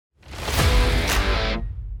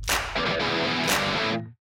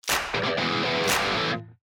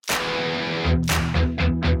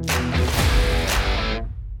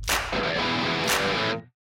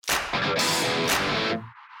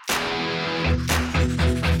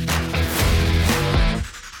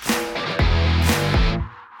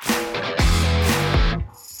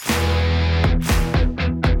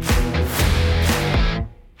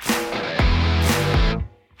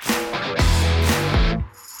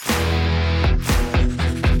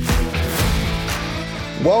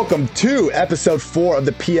Welcome to episode 4 of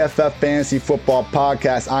the PFF Fantasy Football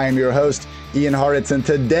Podcast. I am your host, Ian Hartitz, and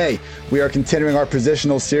today we are continuing our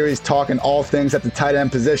positional series talking all things at the tight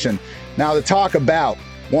end position. Now, to talk about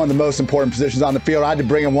one of the most important positions on the field, I had to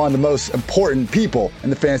bring in one of the most important people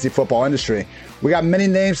in the fantasy football industry. We got many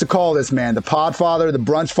names to call this man: the Podfather, the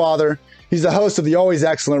Brunch Father. He's the host of the always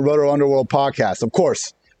excellent Roto Underworld podcast. Of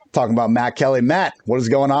course, I'm talking about Matt Kelly. Matt, what is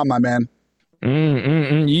going on, my man?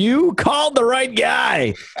 You called the right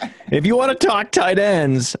guy. If you want to talk tight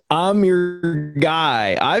ends, I'm your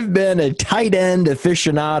guy. I've been a tight end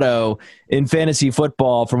aficionado in fantasy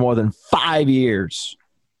football for more than 5 years.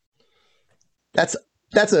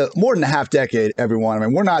 That's a more than a half decade, everyone. I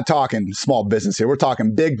mean, we're not talking small business here. We're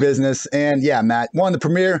talking big business. And yeah, Matt, one of the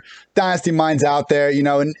premier dynasty minds out there. You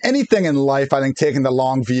know, and anything in life, I think taking the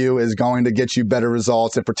long view is going to get you better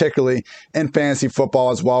results, and particularly in fantasy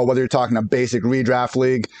football as well, whether you're talking a basic redraft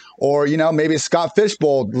league or, you know, maybe a Scott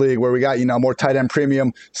Fishbowl league where we got, you know, more tight end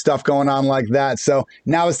premium stuff going on like that. So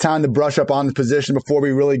now it's time to brush up on the position before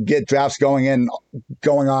we really get drafts going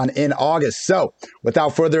on in August. So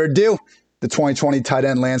without further ado, the 2020 tight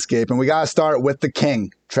end landscape. And we got to start with the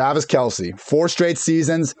king, Travis Kelce. 4 straight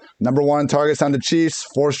seasons, number 1 in targets on the Chiefs.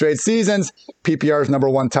 4 straight seasons, PPR's number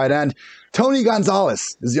 1 tight end. Tony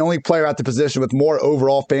Gonzalez is the only player at the position with more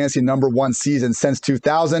overall fantasy number 1 seasons since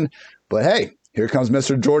 2000. But hey, here comes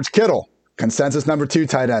Mr. George Kittle, consensus number 2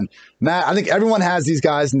 tight end. Matt, I think everyone has these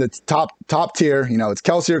guys in the top tier. You know, it's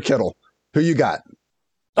Kelce or Kittle. Who you got?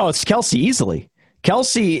 Oh, it's Kelce easily.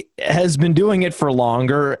 Kelce has been doing it for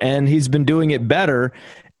longer, and he's been doing it better,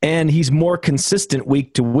 and he's more consistent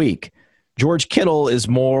week to week. George Kittle is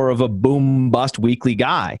more of a boom-bust weekly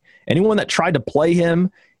guy. Anyone that tried to play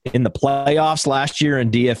him in the playoffs last year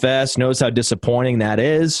in DFS knows how disappointing that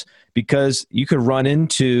is, because you could run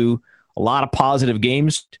into a lot of positive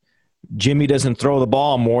games. Jimmy doesn't throw the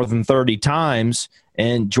ball more than 30 times,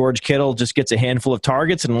 and George Kittle just gets a handful of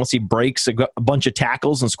targets, and unless he breaks a bunch of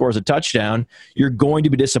tackles and scores a touchdown, you're going to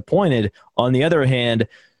be disappointed. On the other hand,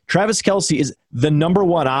 Travis Kelce is the number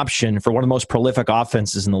 1 option for one of the most prolific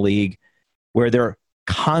offenses in the league, where they're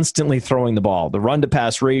constantly throwing the ball. The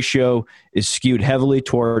run-to-pass ratio is skewed heavily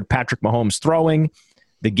toward Patrick Mahomes throwing.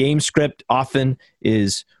 The game script often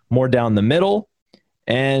is more down the middle,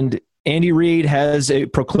 and Andy Reid has a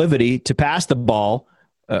proclivity to pass the ball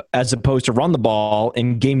as opposed to run the ball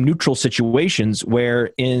in game-neutral situations,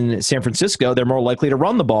 where in San Francisco, they're more likely to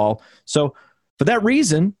run the ball. So for that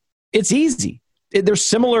reason, it's easy. They're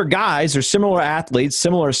similar guys, they're similar athletes,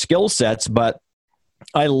 similar skill sets, but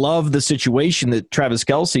I love the situation that Travis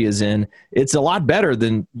Kelce is in. It's a lot better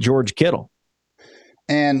than George Kittle.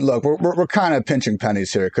 And look, we're kind of pinching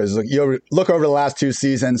pennies here, because you look over the last 2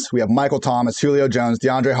 seasons. We have Michael Thomas, Julio Jones,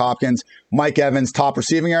 DeAndre Hopkins, Mike Evans, top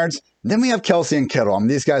receiving yards. Then we have Kelce and Kittle. I mean,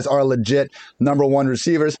 these guys are legit number 1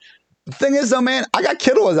 receivers. The thing is, though, man, I got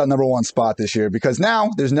Kittle as that number 1 spot this year, because now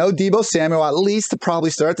there's no Deebo Samuel, at least to probably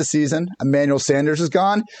start the season. Emmanuel Sanders is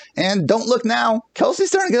gone. And don't look now, Kelce's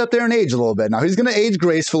starting to get up there in age a little bit. Now, he's going to age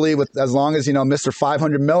gracefully with as long as, you know, Mr.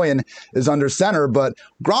 500 million is under center. But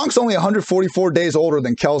Gronk's only 144 days older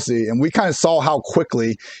than Kelce, and we kind of saw how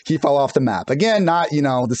quickly he fell off the map. Again, not, you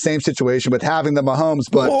know, the same situation with having the Mahomes,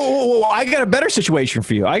 but... Whoa, I got a better situation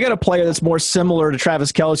for you. I got a player that's more similar to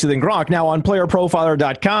Travis Kelce than Gronk. Now, on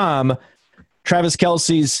playerprofiler.com, Travis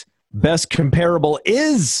Kelce's best comparable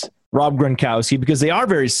is Rob Gronkowski, because they are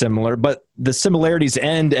very similar, but the similarities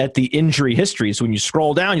end at the injury history. So when you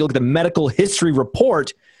scroll down, you look at the medical history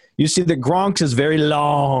report, you see that Gronk's is very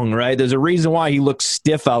long, right? There's a reason why he looks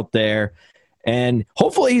stiff out there, and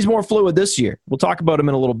hopefully he's more fluid this year. We'll talk about him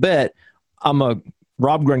in a little bit. I'm a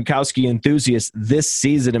Rob Gronkowski enthusiast this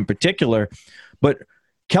season in particular, but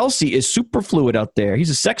Kelce is super fluid out there.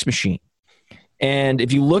 He's a sex machine. And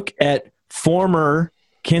if you look at former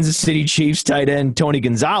Kansas City Chiefs tight end Tony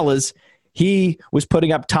Gonzalez, he was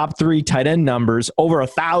putting up top 3 tight end numbers, over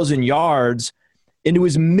 1,000 yards, into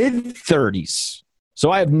his mid-30s. So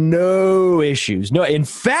I have no issues. No, in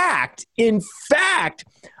fact,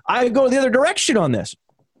 I go the other direction on this.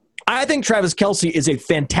 I think Travis Kelce is a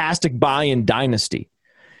fantastic buy in Dynasty,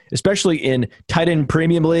 especially in tight end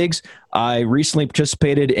premium leagues. I recently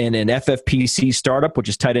participated in an FFPC startup, which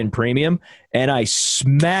is tight end premium, and I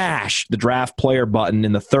smashed the draft player button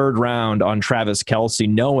in the 3rd round on Travis Kelce,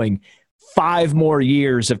 knowing 5 more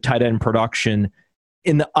years of tight end production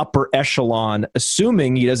in the upper echelon,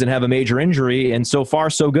 assuming he doesn't have a major injury, and so far,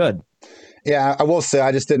 so good. Yeah, I will say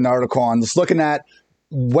I just did an article on just looking at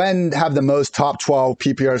when have the most top 12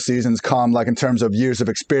 PPR seasons come, like in terms of years of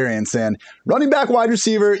experience? And running back, wide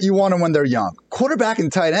receiver, you want them when they're young. Quarterback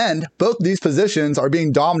and tight end, both these positions are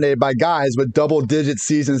being dominated by guys with double-digit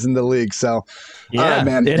seasons in the league. So, yeah,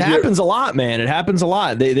 man, it happens a lot, man. It happens a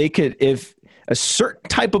lot. They could, if a certain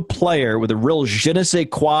type of player with a real je ne sais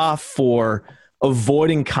quoi for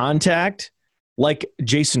avoiding contact, like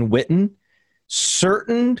Jason Witten,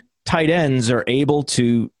 certain tight ends are able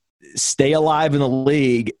to stay alive in the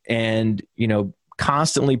league and,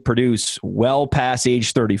 constantly produce well past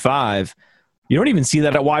age 35. You don't even see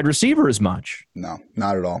that at wide receiver as much. No,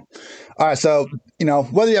 not at all. All right. So,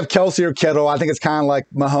 whether you have Kelce or Kittle, I think it's kind of like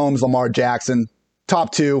Mahomes, Lamar Jackson,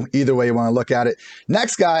 top two, either way you want to look at it.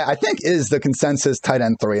 Next guy, I think, is the consensus tight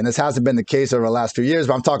end 3. And this hasn't been the case over the last few years,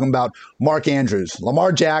 but I'm talking about Mark Andrews,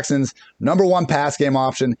 Lamar Jackson's number 1 pass game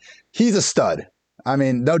option. He's a stud. I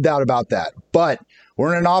mean, no doubt about that. But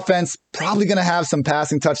we're in an offense probably going to have some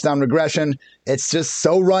passing touchdown regression. It's just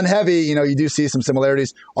so run heavy. You do see some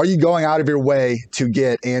similarities. Are you going out of your way to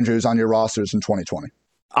get Andrews on your rosters in 2020?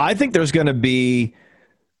 I think there's going to be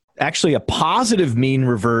actually a positive mean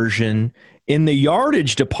reversion in the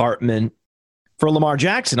yardage department for Lamar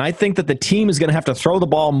Jackson. I think that the team is going to have to throw the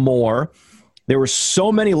ball more. There were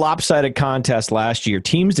so many lopsided contests last year.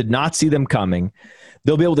 Teams did not see them coming.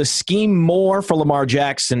 They'll be able to scheme more for Lamar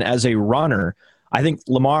Jackson as a runner. I think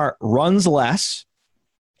Lamar runs less.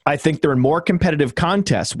 I think they're in more competitive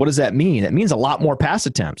contests. What does that mean? It means a lot more pass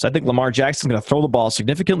attempts. I think Lamar Jackson's going to throw the ball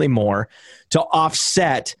significantly more to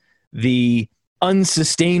offset the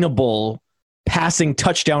unsustainable passing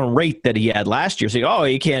touchdown rate that he had last year. So,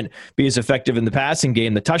 he can't be as effective in the passing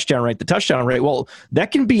game, the touchdown rate. Well,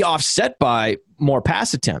 that can be offset by more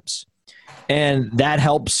pass attempts. And that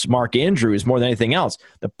helps Mark Andrews more than anything else.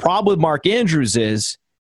 The problem with Mark Andrews is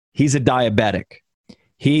he's a diabetic.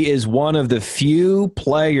 He is one of the few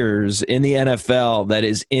players in the NFL that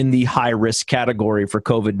is in the high-risk category for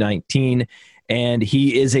COVID-19, and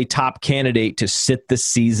he is a top candidate to sit the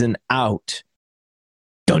season out.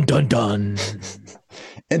 Dun, dun, dun.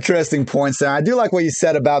 Interesting points there. I do like what you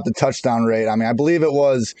said about the touchdown rate. I mean, I believe it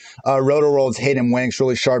was Roto-World's Hayden Winks,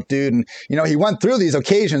 really sharp dude. And, he went through these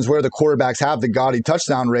occasions where the quarterbacks have the gaudy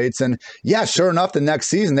touchdown rates. And, yeah, sure enough, the next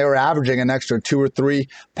season they were averaging an extra 2 or 3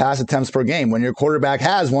 pass attempts per game. When your quarterback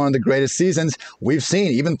has one of the greatest seasons we've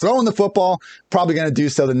seen, even throwing the football, probably going to do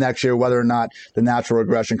so the next year, whether or not the natural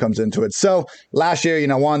regression comes into it. So last year,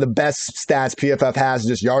 one of the best stats PFF has is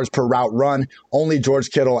just yards per route run. Only George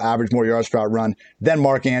Kittle averaged more yards per route run than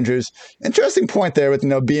Mark Andrews. Interesting point there with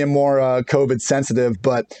being more COVID sensitive,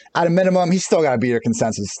 but at a minimum, he's still got to be your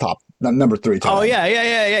consensus top number 3. Oh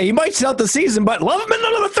yeah. He might start the season, but love him in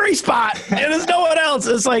the number 3 spot. And there's no one else.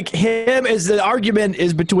 It's like him. Is the argument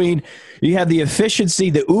is between you have the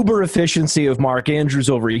efficiency, the uber efficiency of Mark Andrews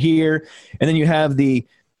over here, and then you have the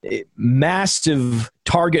massive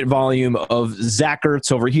target volume of Zach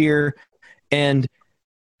Ertz over here, and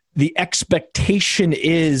the expectation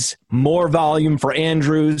is more volume for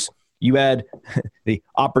Andrews. You add the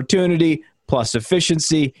opportunity plus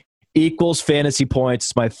efficiency equals fantasy points.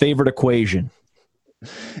 It's my favorite equation.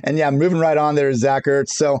 And yeah, moving right on there is Zach Ertz.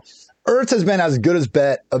 So Ertz has been as good as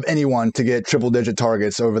bet of anyone to get triple-digit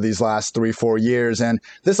targets over these last 3-4 years. And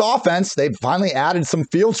this offense, they've finally added some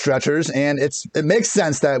field stretchers, and it makes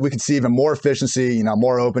sense that we could see even more efficiency,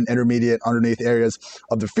 more open, intermediate, underneath areas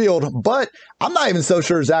of the field. But I'm not even so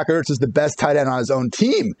sure Zach Ertz is the best tight end on his own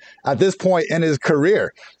team at this point in his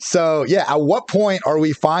career. So, yeah, at what point are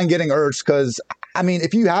we fine getting Ertz? Because, I mean,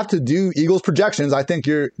 if you have to do Eagles projections, I think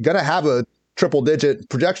you're going to have a triple-digit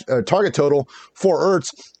target total for Ertz.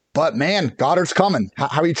 But, man, Goddard's coming.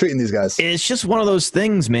 How are you treating these guys? It's just one of those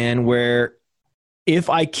things, man, where if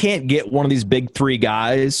I can't get one of these big 3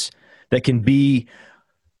 guys that can be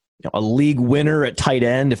a league winner at tight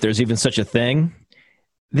end, if there's even such a thing,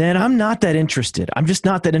 then I'm not that interested. I'm just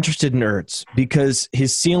not that interested in Ertz because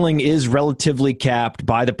his ceiling is relatively capped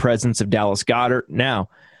by the presence of Dallas Goedert. Now,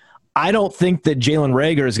 I don't think that Jalen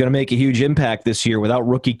Reagor is going to make a huge impact this year without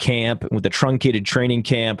rookie camp and with the truncated training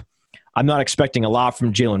camp. I'm not expecting a lot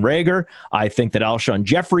from Jalen Reagor. I think that Alshon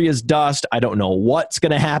Jeffrey is dust. I don't know what's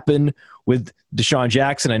going to happen with Deshaun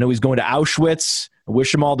Jackson. I know he's going to Auschwitz. I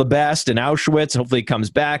wish him all the best in Auschwitz. Hopefully he comes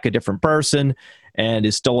back a different person and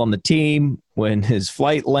is still on the team when his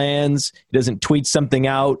flight lands. He doesn't tweet something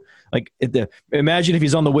out. Like, imagine if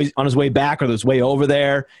he's on his way back or his way over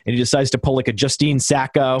there, and he decides to pull like a Justine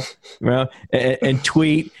Sacco, and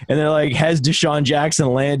tweet, and they're like, "Has Deshaun Jackson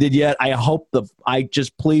landed yet?" I hope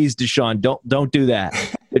please, Deshaun, don't do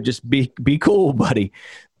that. Just be cool, buddy.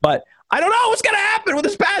 But I don't know what's going to happen with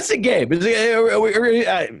this passing game.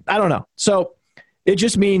 I don't know. So It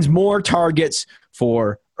just means more targets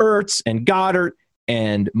for Ertz and Goddard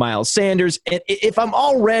and Miles Sanders. And if I'm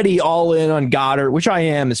already all in on Goddard, which I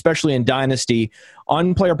am, especially in Dynasty,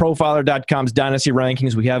 on PlayerProfiler.com's Dynasty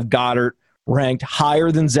rankings, we have Goddard ranked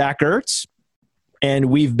higher than Zach Ertz, and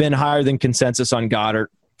we've been higher than consensus on Goddard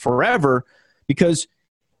forever because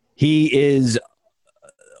he is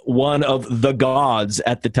one of the gods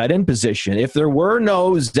at the tight end position. If there were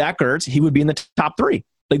no Zach Ertz, he would be in the top 3.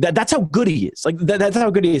 Like that's how good he is. Like that's how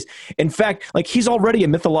good he is. In fact, like he's already a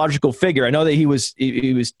mythological figure. I know that he was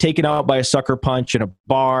taken out by a sucker punch in a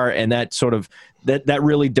bar, and that sort of that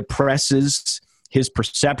really depresses his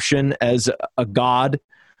perception as a god,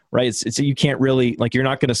 right? It's you can't really, like, you're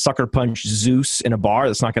not going to sucker punch Zeus in a bar.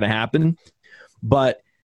 That's not going to happen. But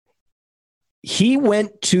he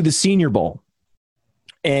went to the Senior Bowl,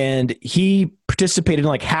 and he participated in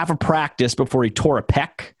like half a practice before he tore a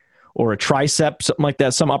pec or a tricep, something like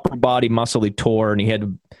that, some upper body muscle he tore, and he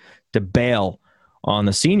had to bail on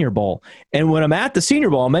the Senior Bowl. And when I'm at the Senior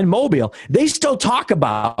Bowl, I'm in Mobile, they still talk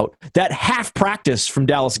about that half practice from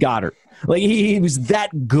Dallas Goedert. Like he was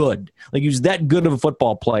that good. Like he was that good of a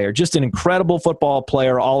football player, just an incredible football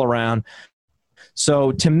player all around.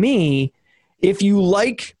 So to me, if you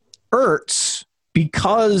like Ertz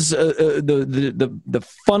because the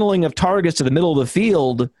funneling of targets to the middle of the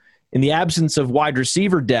field in the absence of wide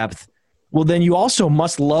receiver depth, well, then you also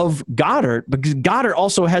must love Goddard, because Goddard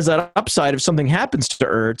also has that upside if something happens to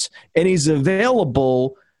Ertz, and he's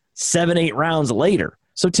available 7-8 rounds later.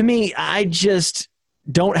 So to me, I just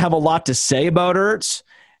don't have a lot to say about Ertz,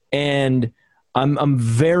 and I'm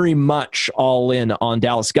very much all in on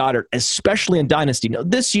Dallas Goedert, especially in Dynasty. Now,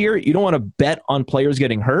 this year, you don't want to bet on players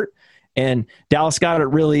getting hurt, and Dallas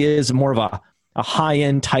Goedert really is more of a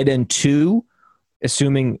high-end tight end 2,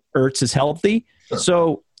 assuming Ertz is healthy. Sure.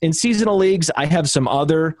 So in seasonal leagues, I have some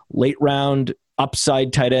other late-round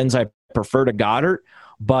upside tight ends I prefer to Goddard,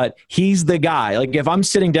 but he's the guy. Like, if I'm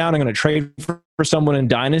sitting down, I'm going to trade for someone in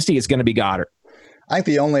Dynasty, it's going to be Goddard. I think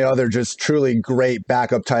the only other just truly great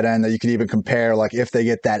backup tight end that you could even compare, like if they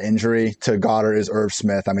get that injury to Goddard, is Irv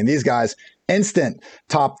Smith. I mean, these guys, instant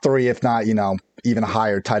top 3, if not, even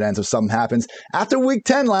higher tight ends if something happens. After week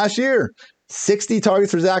 10 last year, 60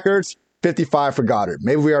 targets for Zach Ertz, 55 for Goddard.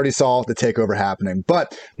 Maybe we already saw the takeover happening,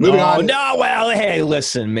 but moving on. No, well, hey,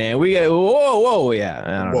 listen, man. Whoa, yeah.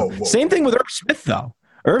 I don't know. Same thing with Irv Smith, though.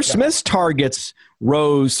 Irv Smith's targets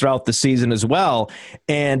rose throughout the season as well,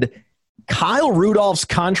 and Kyle Rudolph's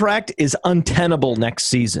contract is untenable next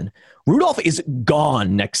season. Rudolph is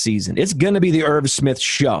gone next season. It's going to be the Irv Smith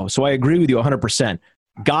show. So I agree with you 100%.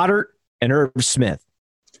 Goddard and Irv Smith.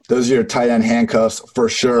 Those are your tight end handcuffs for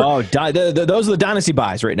sure. Oh, those are the dynasty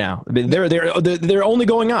buys right now. I mean, they're only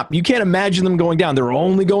going up. You can't imagine them going down. They're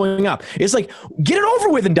only going up. It's like, get it over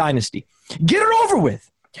with in dynasty. Get it over with.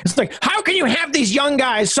 It's like, how can you have these young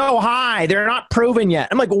guys so high? They're not proven yet.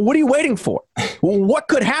 I'm like, well, what are you waiting for? Well, what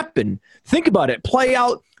could happen? Think about it. Play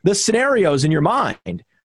out the scenarios in your mind.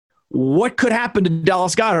 What could happen to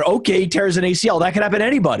Dallas Goedert? Okay, he tears an ACL. That could happen to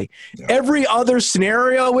anybody. Yeah. Every other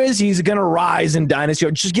scenario is he's going to rise in dynasty.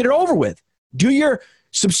 Just get it over with. Do your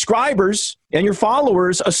subscribers and your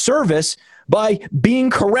followers a service by being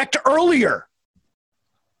correct earlier.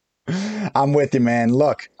 I'm with you, man.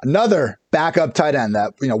 Look, another backup tight end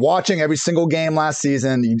that, watching every single game last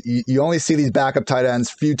season, you only see these backup tight ends,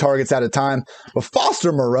 few targets at a time. But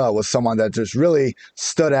Foster Moreau was someone that just really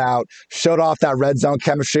stood out, showed off that red zone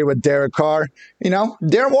chemistry with Derek Carr.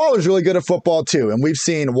 Darren Waller's really good at football too. And we've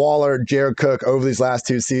seen Waller, Jared Cook over these last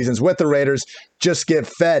 2 seasons with the Raiders just get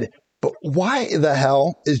fed. But why the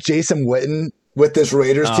hell is Jason Witten with this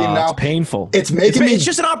Raiders team now? It's painful. It's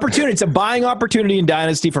just an opportunity. It's a buying opportunity in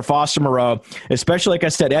Dynasty for Foster Moreau, especially, like I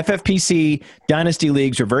said, FFPC Dynasty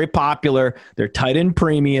leagues are very popular. They're tight end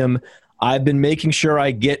premium. I've been making sure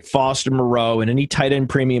I get Foster Moreau in any tight end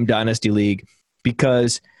premium Dynasty league,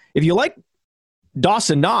 because if you like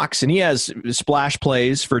Dawson Knox, and he has splash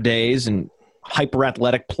plays for days and hyper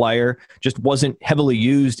athletic player, just wasn't heavily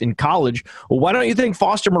used in college. Well, why don't you think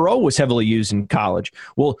Foster Moreau was heavily used in college?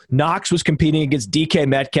 Well, Knox was competing against DK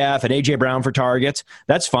Metcalf and AJ Brown for targets.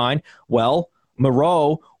 That's fine. Well,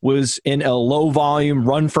 Moreau was in a low volume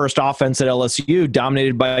run first offense at LSU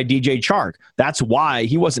dominated by DJ Chark. That's why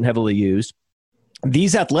he wasn't heavily used.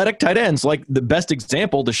 These athletic tight ends, like the best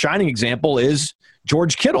example, the shining example is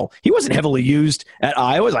George Kittle. He wasn't heavily used at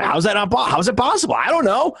Iowa. It's like, how's it possible? I don't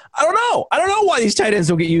know why these tight ends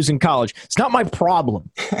don't get used in college. It's not my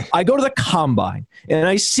problem. I go to the combine and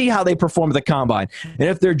I see how they perform at the combine. And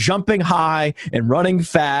if they're jumping high and running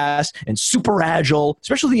fast and super agile,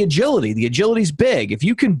 especially the agility's big. If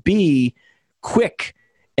you can be quick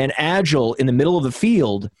and agile in the middle of the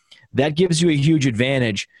field, that gives you a huge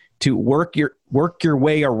advantage to work your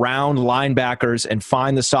way around linebackers and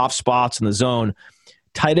find the soft spots in the zone.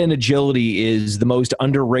 Tight end agility is the most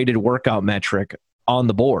underrated workout metric on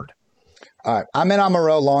the board. All right. I'm in on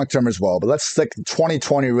Moreau long-term as well, but let's stick to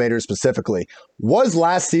 2020 Raiders specifically. Was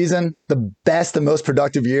last season the best and most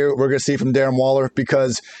productive year we're going to see from Darren Waller?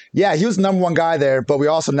 Because, yeah, he was the number one guy there, but we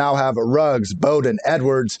also now have Ruggs, Bowden,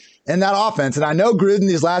 Edwards in that offense. And I know Gruden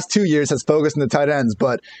these last 2 years has focused on the tight ends,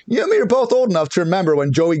 but you and me are both old enough to remember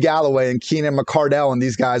when Joey Galloway and Keenan McCardell and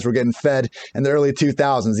these guys were getting fed in the early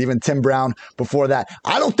 2000s, even Tim Brown before that.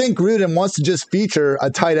 I don't think Gruden wants to just feature a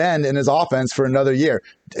tight end in his offense for another year.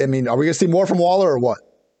 I mean, are we going to see more from Waller or what?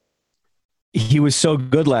 He was so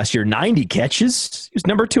good last year. 90 catches. He was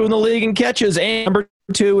number 2 in the league in catches and number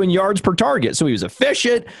 2 in yards per target. So he was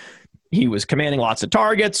efficient. He was commanding lots of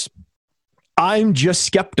targets. I'm just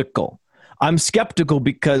skeptical. I'm skeptical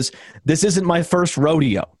because this isn't my first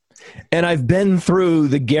rodeo. And I've been through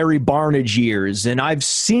the Gary Barnidge years, and I've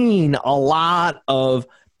seen a lot of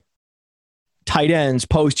tight ends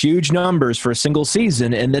post huge numbers for a single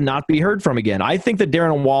season and then not be heard from again. I think that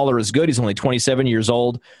Darren Waller is good. He's only 27 years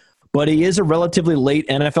old, but he is a relatively late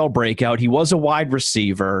NFL breakout. He was a wide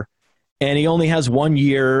receiver, and he only has 1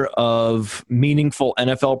 year of meaningful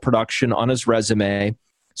NFL production on his resume.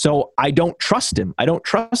 So I don't trust him.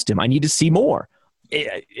 I need to see more.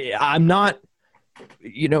 I'm not,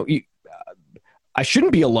 I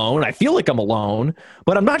shouldn't be alone. I feel like I'm alone,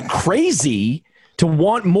 but I'm not crazy to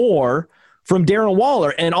want more from Darren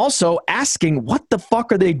Waller, and also asking what the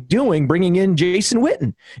fuck are they doing bringing in Jason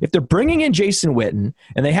Witten? If they're bringing in Jason Witten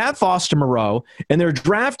and they have Foster Moreau and they're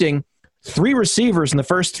drafting 3 receivers in the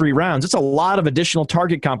first 3 rounds, it's a lot of additional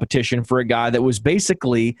target competition for a guy that was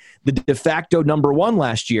basically the de facto number 1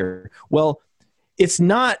 last year. Well, it's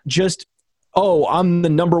not just, I'm the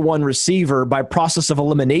number 1 receiver by process of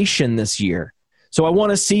elimination this year. So I want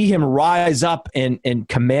to see him rise up and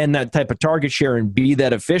command that type of target share and be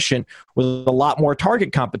that efficient with a lot more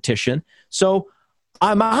target competition. So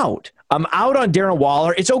I'm out. I'm out on Darren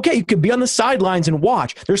Waller. It's okay. You can be on the sidelines and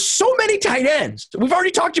watch. There's so many tight ends. We've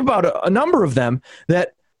already talked about a number of them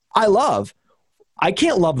that I love. I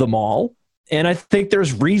can't love them all. And I think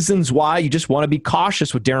there's reasons why you just want to be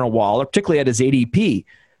cautious with Darren Waller, particularly at his ADP. I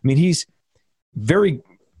mean,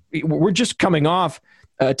 we're just coming off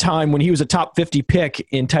a time when he was a top 50 pick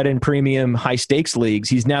in tight end premium high stakes leagues.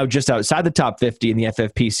 He's now just outside the top 50 in the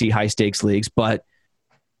FFPC high stakes leagues. But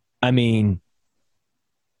I mean,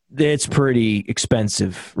 it's pretty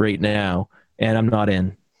expensive right now, and I'm not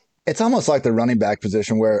in. It's almost like the running back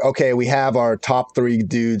position where, okay, we have our top 3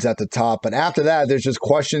 dudes at the top, but after that, there's just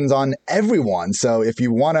questions on everyone. So if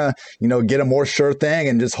you want to, get a more sure thing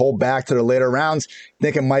and just hold back to the later rounds, I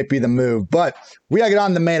think it might be the move. But we got to get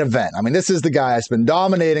on the main event. I mean, this is the guy that's been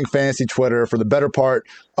dominating fantasy Twitter for the better part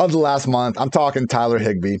of the last month. I'm talking Tyler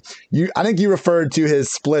Higbee. I think you referred to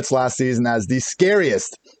his splits last season as the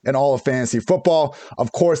scariest in all of fantasy football.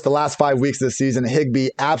 Of course, the last 5 weeks of the season, Higbee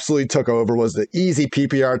absolutely took over, was the easy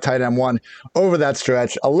PPR tight end 1 over that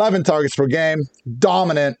stretch. 11 targets per game,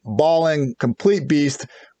 dominant, balling, complete beast,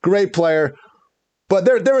 great player. But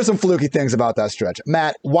there were some fluky things about that stretch.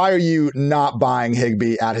 Matt, why are you not buying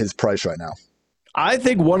Higbee at his price right now? I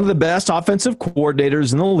think one of the best offensive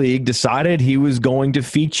coordinators in the league decided he was going to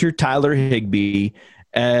feature Tyler Higbee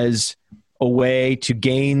as a way to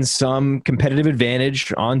gain some competitive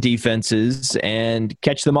advantage on defenses and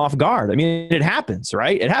catch them off guard. I mean, it happens,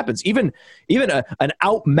 right? It happens. Even an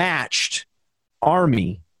outmatched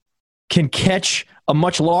army can catch a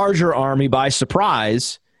much larger army by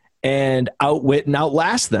surprise and outwit and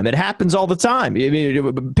outlast them. It happens all the time. I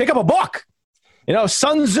mean, pick up a book.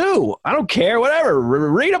 Sun Tzu, I don't care, whatever.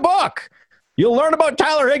 Read a book. You'll learn about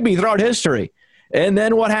Tyler Higbee throughout history. And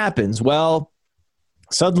then what happens? Well,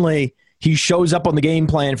 suddenly he shows up on the game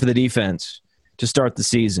plan for the defense to start the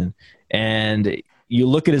season. And you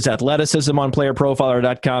look at his athleticism on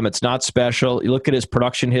playerprofiler.com, it's not special. You look at his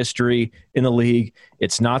production history in the league,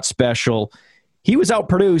 it's not special. He was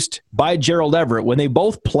outproduced by Gerald Everett. When they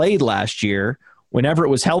both played last year, when Everett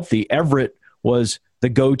was healthy, Everett was the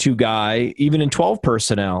go-to guy, even in 12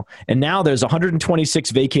 personnel. And now there's 126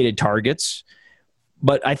 vacated targets.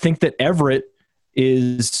 But I think that Everett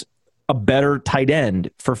is a better tight end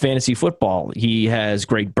for fantasy football. He has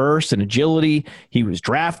great burst and agility. He was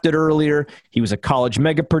drafted earlier. He was a college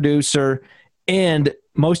mega producer. And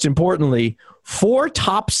most importantly, 4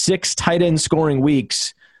 top 6 tight end scoring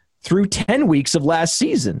weeks through 10 weeks of last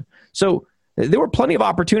season. So there were plenty of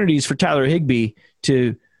opportunities for Tyler Higbee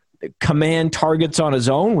to command targets on his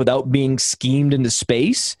own without being schemed into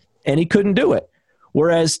space, and he couldn't do it.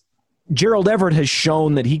 Whereas Gerald Everett has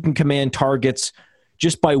shown that he can command targets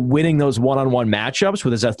just by winning those one-on-one matchups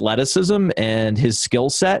with his athleticism and his skill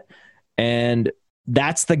set. And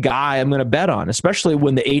that's the guy I'm going to bet on, especially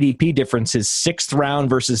when the ADP difference is 6th round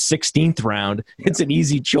versus 16th round. It's an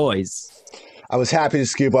easy choice. I was happy to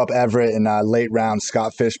scoop up Everett in a late round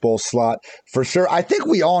Scott Fishbowl slot for sure. I think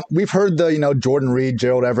we've heard the, Jordan Reed,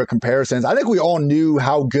 Gerald Everett comparisons. I think we all knew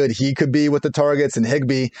how good he could be with the targets, and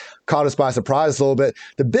Higbee caught us by surprise a little bit.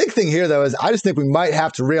 The big thing here, though, is I just think we might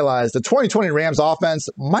have to realize the 2020 Rams offense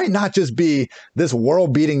might not just be this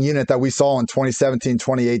world-beating unit that we saw in 2017,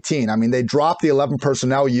 2018. I mean, they dropped the 11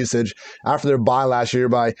 personnel usage after their bye last year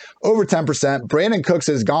by over 10%. Brandon Cooks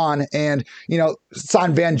is gone, and,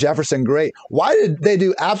 signed Van Jefferson, great. Why did they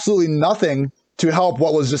do absolutely nothing to help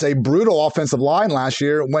what was just a brutal offensive line last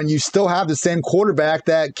year when you still have the same quarterback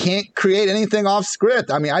that can't create anything off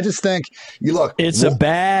script? I mean, I just think it's a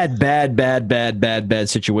bad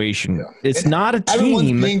situation. Yeah. It's not a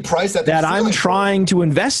team that I'm trying to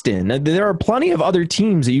invest in. There are plenty of other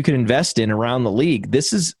teams that you can invest in around the league.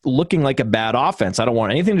 This is looking like a bad offense. I don't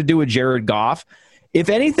want anything to do with Jared Goff. If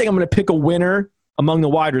anything, I'm going to pick a winner among the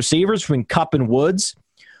wide receivers between Kupp and Woods.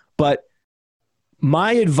 But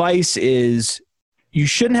my advice is you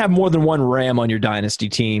shouldn't have more than one Ram on your dynasty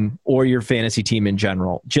team or your fantasy team in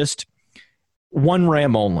general. Just one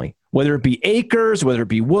Ram only, whether it be Akers, whether it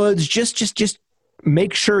be Woods. Just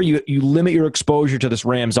make sure you limit your exposure to this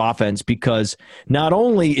Rams offense, because not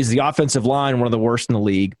only is the offensive line one of the worst in the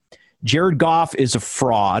league, Jared Goff is a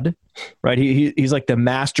fraud, right? He's like the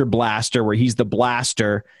master blaster, where he's the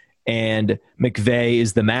blaster and McVay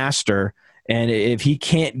is the master. And if he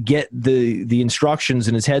can't get the instructions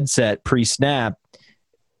in his headset pre-snap,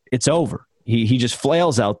 it's over. He just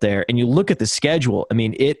flails out there. And you look at the schedule. I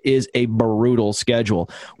mean, it is a brutal schedule.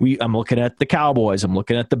 I'm looking at the Cowboys. I'm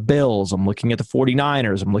looking at the Bills. I'm looking at the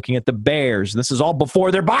 49ers. I'm looking at the Bears. This is all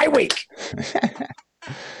before their bye week.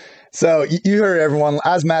 So you heard everyone.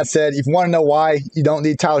 As Matt said, if you want to know why you don't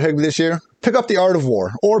need Tyler Higbee this year, pick up The Art of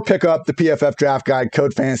War or pick up the PFF Draft Guide,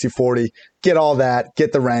 Code Fantasy 40. Get all that,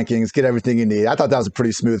 get the rankings, get everything you need. I thought that was a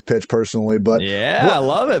pretty smooth pitch personally, but yeah, I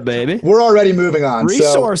love it, baby. We're already moving on.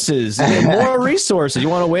 Resources, more resources. You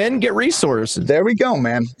want to win? Get resources. There we go,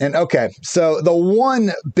 man. And okay, so the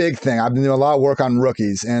one big thing, I've been doing a lot of work on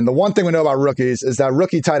rookies, and the one thing we know about rookies is that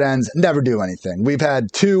rookie tight ends never do anything. We've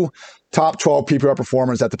had 2 top 12 PPR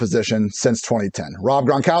performers at the position since 2010. Rob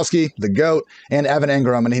Gronkowski, the GOAT, and Evan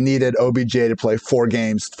Ingram, and he needed OBJ to play 4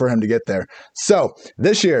 games for him to get there. So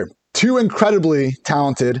this year, 2 incredibly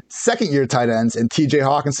talented second-year tight ends in TJ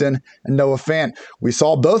Hawkinson and Noah Fant. We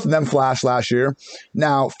saw both of them flash last year.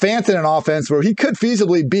 Now, Fant in an offense where he could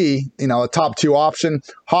feasibly be, a top 2 option.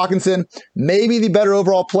 Hawkinson, maybe the better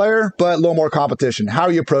overall player, but a little more competition. How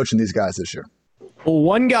are you approaching these guys this year? Well,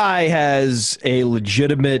 one guy has a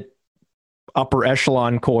legitimate upper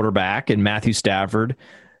echelon quarterback in Matthew Stafford.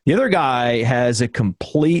 The other guy has a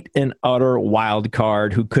complete and utter wild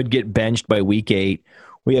card who could get benched by week 8.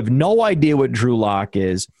 We have no idea what Drew Lock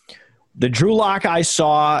is. The Drew Lock I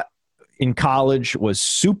saw in college was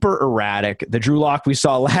super erratic. The Drew Lock we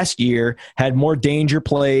saw last year had more danger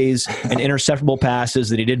plays and interceptable passes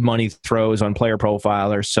than he did money throws on Player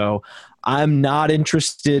Profiler. So I'm not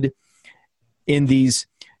interested in these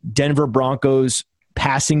Denver Broncos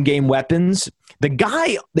passing game weapons. The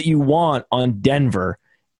guy that you want on Denver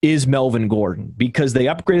is Melvin Gordon, because they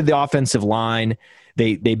upgraded the offensive line.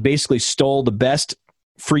 They basically stole the best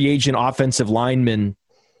free agent offensive lineman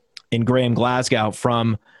in Graham Glasgow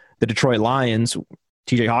from the Detroit Lions,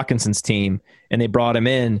 TJ Hawkinson's team, and they brought him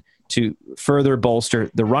in to further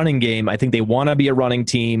bolster the running game. I think they want to be a running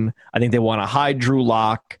team. I think they want to hide Drew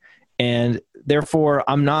Lock, and therefore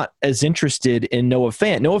I'm not as interested in Noah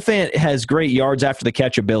Fant. Noah Fant has great yards after the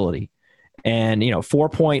catch ability, and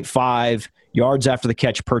 4.5 yards after the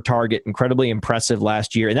catch per target, incredibly impressive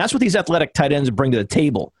last year. And that's what these athletic tight ends bring to the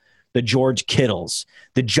table. The George Kittles,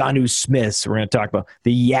 the Jonnu Smiths, we're going to talk about,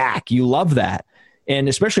 the Yak. You love that. And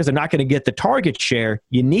especially if they're not going to get the target share,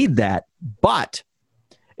 you need that. But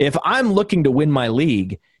if I'm looking to win my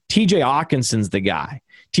league, TJ Hawkinson's the guy.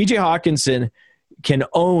 TJ Hawkinson can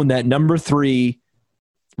own that number 3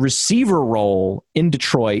 receiver role in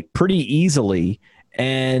Detroit pretty easily.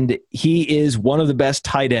 And he is one of the best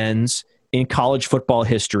tight ends in college football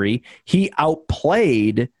history. He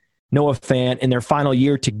outplayed Noah Fant in their final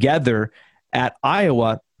year together at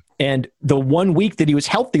Iowa. And the 1 week that he was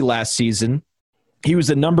healthy last season, he was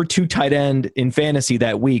the number 2 tight end in fantasy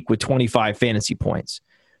that week with 25 fantasy points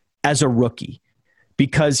as a rookie,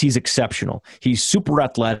 because he's exceptional. He's super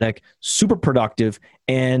athletic, super productive,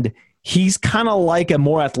 and he's kind of like a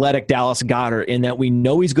more athletic Dallas Goedert in that we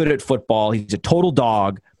know he's good at football. He's a total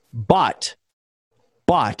dog, but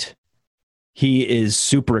he is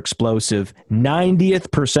super explosive. 90th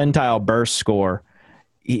percentile burst score.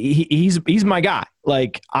 He's my guy.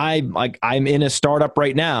 I'm in a startup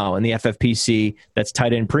right now in the FFPC that's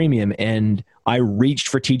tight end premium, and I reached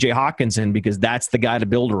for TJ Hawkinson because that's the guy to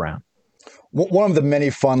build around. One of the many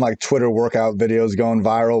fun Twitter workout videos going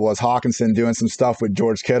viral was Hawkinson doing some stuff with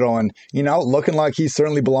George Kittle and, looking like he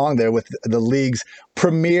certainly belonged there with the league's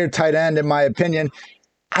premier tight end, in my opinion.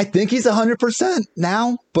 I think he's 100%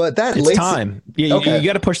 now, but it's time. Yeah, okay. You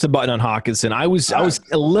got to push the button on Hawkinson. I was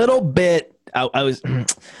a little bit. I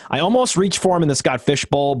almost reached for him in the Scott Fish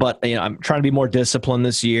Bowl, but I'm trying to be more disciplined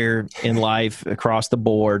this year in life across the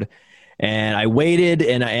board. And I waited,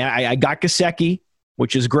 and I got Gesicki,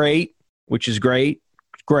 which is great.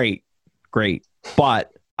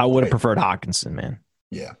 But I would have preferred Hawkinson, man.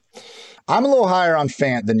 Yeah. I'm a little higher on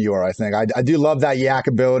Fant than you are, I think. I do love that yak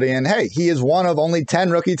ability. And, hey, he is one of only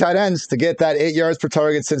 10 rookie tight ends to get that 8 yards per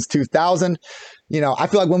target since 2000. I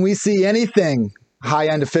feel like when we see anything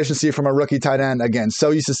high-end efficiency from a rookie tight end, again,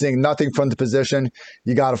 so used to seeing nothing from the position,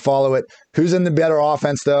 you got to follow it. Who's in the better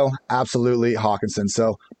offense, though? Absolutely Hawkinson.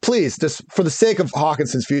 So, please, just for the sake of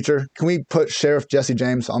Hawkinson's future, can we put Sheriff Jesse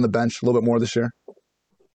James on the bench a little bit more this year?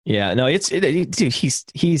 Yeah, no, he's a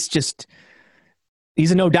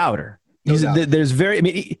no-doubter. He was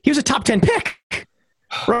a top 10 pick,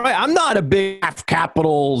 right? I'm not a big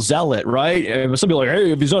capital zealot, right? And some people are like,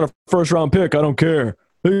 hey, if he's not a first-round pick, I don't care.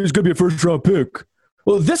 He's going to be a first-round pick.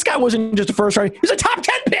 Well, this guy wasn't just a first-round. He was a top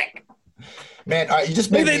 10 pick. Man, you just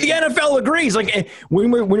made the NFL agrees. When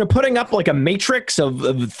we're putting up a matrix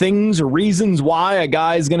of things or reasons why a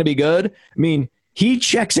guy is going to be good, I mean, he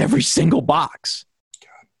checks every single box.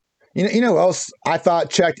 You know who else I thought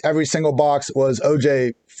checked every single box was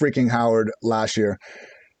OJ freaking Howard last year.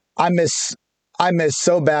 I miss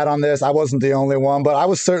so bad on this. I wasn't the only one, but I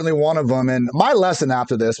was certainly one of them. And my lesson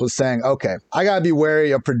after this was saying, okay, I got to be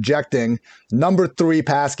wary of projecting number 3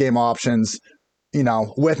 pass game options,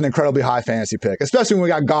 with an incredibly high fantasy pick, especially when we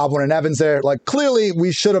got Godwin and Evans there. Clearly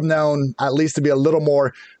we should have known at least to be a little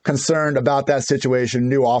more concerned about that situation,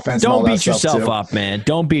 new offense. Don't beat yourself up, man.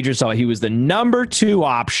 Don't beat yourself. He was the number 2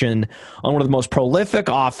 option on one of the most prolific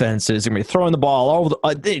offenses. They're going to be throwing the ball all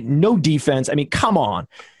over no defense. I mean, come on.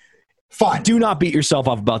 Fine. Do not beat yourself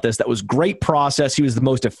up about this. That was great process. He was the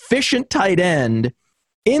most efficient tight end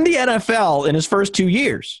in the NFL in his first 2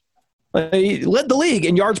 years. He led the league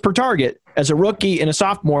in yards per target as a rookie and a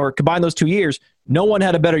sophomore. Combine those 2 years, no one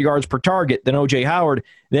had a better yards per target than O.J. Howard.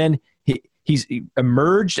 Then he's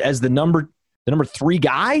emerged as the number 3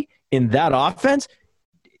 guy in that offense.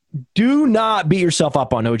 Do not beat yourself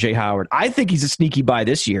up on O.J. Howard. I think he's a sneaky buy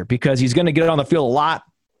this year because he's going to get on the field a lot.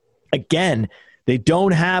 Again, they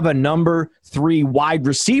don't have a number 3 wide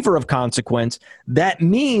receiver of consequence. That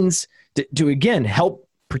means to again, help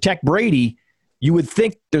protect Brady, you would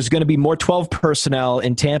think there's going to be more 12 personnel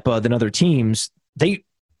in Tampa than other teams. They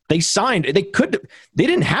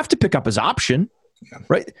didn't have to pick up his option,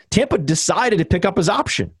 right? Tampa decided to pick up his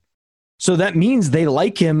option. So that means they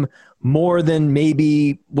like him more than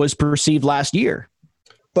maybe was perceived last year.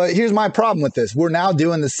 But here's my problem with this. We're now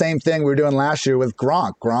doing the same thing we were doing last year with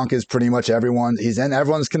Gronk. Gronk is pretty much he's in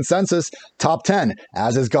everyone's consensus top 10,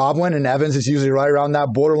 as is Godwin, and Evans is usually right around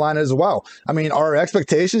that borderline as well. I mean, are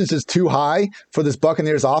expectations just too high for this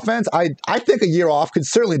Buccaneers offense? I think a year off could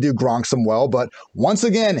certainly do Gronk some well, but once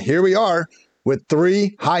again, here we are with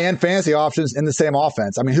 3 high-end fantasy options in the same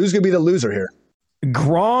offense. I mean, who's going to be the loser here?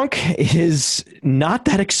 Gronk is not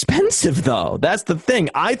that expensive, though. That's the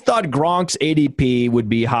thing. I thought Gronk's ADP would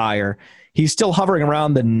be higher. He's still hovering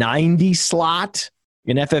around the 90 slot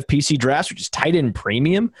in FFPC drafts, which is tight end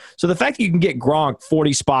premium. So the fact that you can get Gronk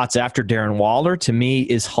 40 spots after Darren Waller, to me,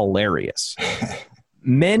 is hilarious.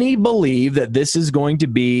 Many believe that this is going to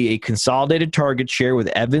be a consolidated target share with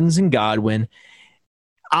Evans and Godwin.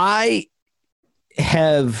 I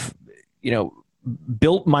have,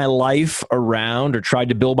 built my life around or tried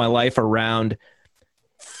to build my life around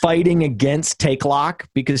fighting against take lock,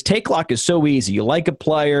 because take lock is so easy. You like a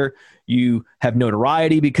player, you have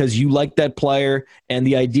notoriety because you like that player, and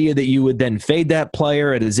the idea that you would then fade that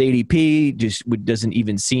player at his ADP doesn't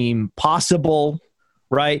even seem possible,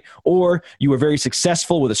 right? Or you were very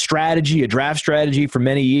successful with a draft strategy for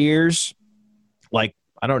many years, like,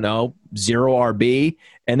 I don't know, 0 RB,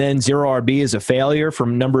 and then 0 RB is a failure for a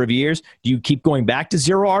number of years. Do you keep going back to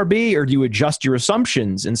 0 RB, or do you adjust your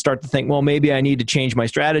assumptions and start to think, well, maybe I need to change my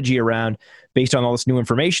strategy around based on all this new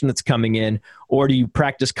information that's coming in? Or do you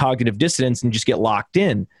practice cognitive dissonance and just get locked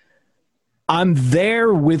in? I'm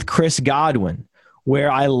there with Chris Godwin,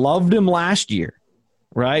 where I loved him last year,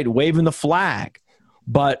 right? Waving the flag.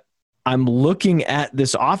 But I'm looking at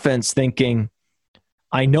this offense thinking,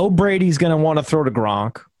 I know Brady's going to want to throw to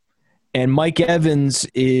Gronk, and Mike Evans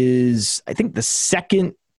is, I think, he's the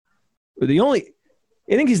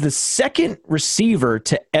second receiver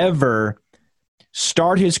to ever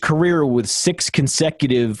start his career with 6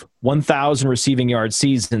 consecutive 1,000 receiving yard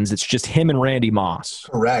seasons. It's just him and Randy Moss.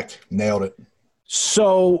 Correct. Nailed it.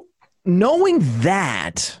 So knowing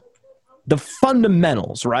that, the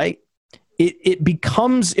fundamentals, right? It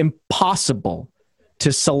becomes impossible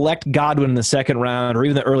to select Godwin in the second round or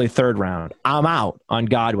even the early third round. I'm out on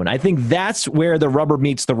Godwin. I think that's where the rubber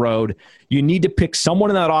meets the road. You need to pick someone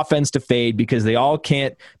in that offense to fade because they all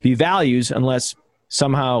can't be values unless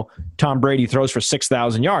somehow Tom Brady throws for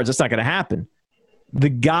 6,000 yards. That's not going to happen. The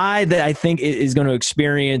guy that I think is going to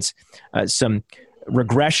experience some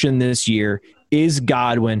regression this year is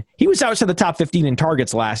Godwin. He was outside the top 15 in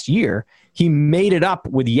targets last year. He made it up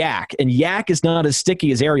with Yak, and Yak is not as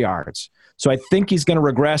sticky as air yards. So I think he's going to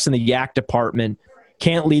regress in the Yak department.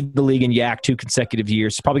 Can't lead the league in Yak 2 consecutive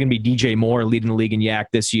years. It's probably going to be DJ Moore leading the league in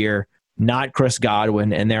Yak this year, not Chris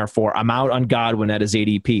Godwin, and therefore I'm out on Godwin at his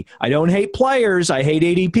ADP. I don't hate players. I hate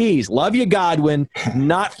ADPs. Love you, Godwin.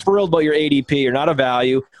 Not thrilled about your ADP. You're not a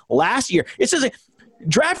value. Last year, it says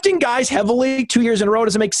drafting guys heavily 2 years in a row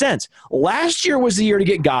doesn't make sense. Last year was the year to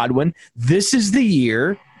get Godwin. This is the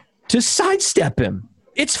year to sidestep him.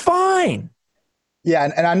 It's fine.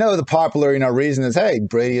 Yeah, and I know the popular, reason is, hey,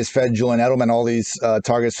 Brady has fed Julian Edelman all these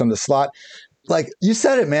targets from the slot. Like you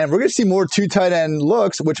said it, man, we're going to see more 2 tight end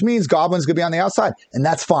looks, which means Godwin's going to be on the outside, and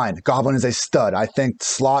that's fine. Godwin is a stud. I think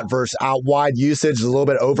slot versus out wide usage is a little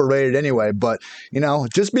bit overrated anyway, but,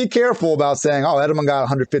 just be careful about saying, oh, Edelman got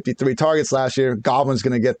 153 targets last year. Godwin's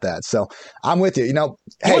going to get that. So I'm with you. He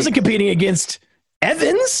wasn't competing against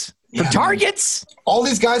Evans for targets. All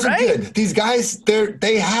these guys are good. These guys, they're good.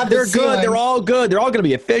 They're all good. They're all going to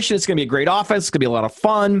be efficient. It's going to be a great offense. It's going to be a lot of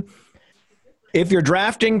fun. If you're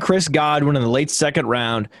drafting Chris Godwin in the late second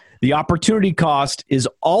round, the opportunity cost is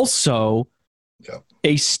also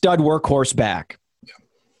a stud workhorse back.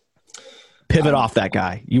 Pivot off that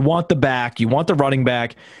guy. You want the back. You want the running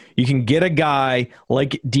back. You can get a guy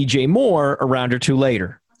like DJ Moore a round or two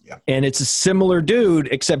later. And it's a similar dude,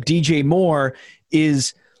 except DJ Moore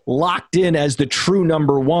is locked in as the true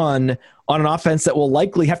number one on an offense that will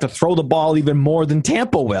likely have to throw the ball even more than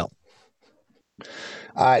Tampa will.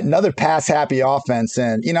 Another pass-happy offense,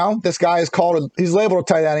 and this guy he's labeled a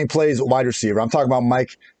tight end. He plays wide receiver. I'm talking about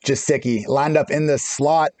Mike Gesicki, lined up in the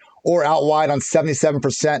slot or out wide on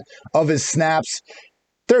 77% of his snaps.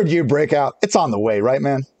 Third-year breakout. It's on the way, right,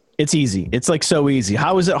 man? It's easy. It's like so easy.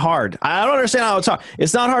 How is it hard? I don't understand how it's hard.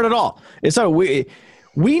 It's not hard at all. It's not.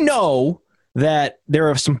 We know that there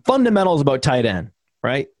are some fundamentals about tight end,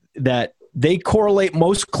 right? That they correlate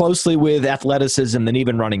most closely with athleticism than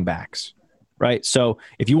even running backs. Right. So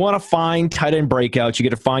if you want to find tight end breakouts, you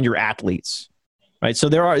get to find your athletes. Right. So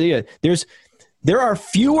there are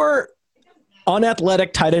fewer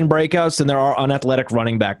unathletic tight end breakouts than there are unathletic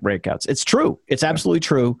running back breakouts. It's true. It's absolutely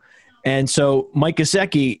true. And so Mike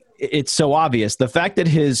Gesicki, it's so obvious. The fact that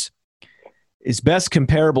his best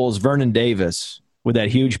comparable is Vernon Davis with that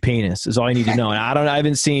huge penis is all you need to know. And I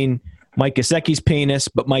haven't seen Mike Gesicki's penis,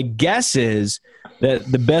 but my guess is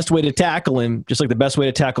that the best way to tackle him, just like the best way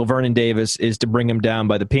to tackle Vernon Davis, is to bring him down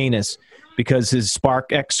by the penis, because his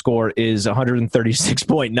Spark X score is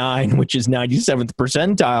 136.9, which is 97th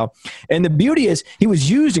percentile. And the beauty is he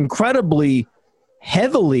was used incredibly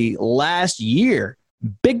heavily last year.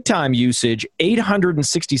 Big time usage,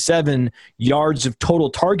 867 yards of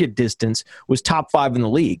total target distance, was top 5 in the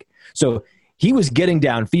league. So he was getting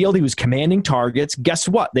downfield. He was commanding targets. Guess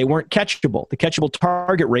what? They weren't catchable. The catchable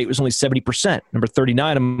target rate was only 70%, number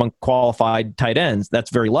 39 among qualified tight ends.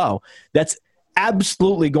 That's very low. That's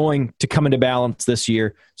absolutely going to come into balance this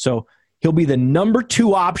year. So he'll be the number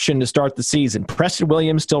 2 option to start the season. Preston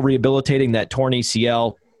Williams still rehabilitating that torn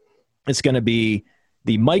ACL. It's going to be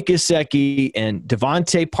the Mike Gesicki and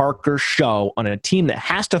Devontae Parker show on a team that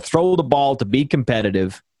has to throw the ball to be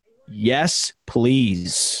competitive. Yes,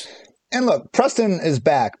 please. And look, Preston is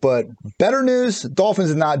back, but better news, Dolphins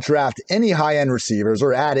did not draft any high-end receivers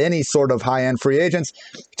or add any sort of high-end free agents.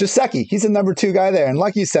 Gesicki, he's the number 2 guy there. And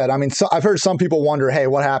like you said, I've heard some people wonder, hey,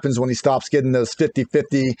 what happens when he stops getting those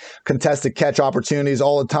 50-50 contested catch opportunities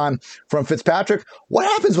all the time from Fitzpatrick? What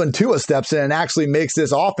happens when Tua steps in and actually makes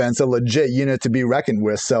this offense a legit unit to be reckoned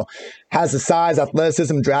with? So has the size,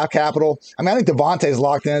 athleticism, draft capital. I think Devontae's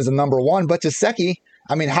locked in as the number 1, but Gesicki,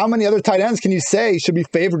 I mean, how many other tight ends can you say should be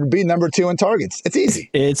favored to be number 2 in targets? It's easy.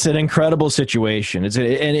 It's an incredible situation.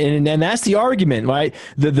 And that's the argument, right?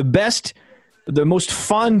 The most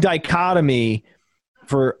fun dichotomy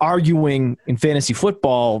for arguing in fantasy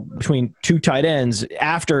football between two tight ends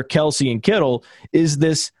after Kelce and Kittle is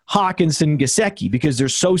this Hockenson-Gesicki, because they're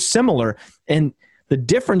so similar. And the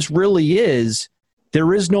difference really is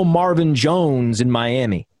there is no Marvin Jones in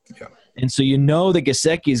Miami. Yeah. And so you know that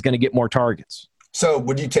Gesicki is going to get more targets. So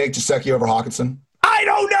would you take Gesicki over Hockenson? I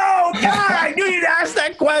don't know. God, I knew you'd ask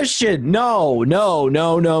that question. No.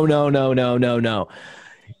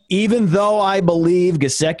 Even though I believe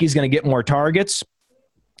Gesicki is going to get more targets,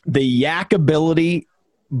 the yak ability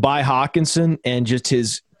by Hockenson and just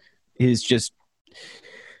his just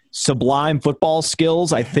sublime football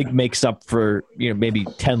skills, I think makes up for, maybe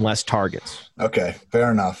 10 less targets. Okay,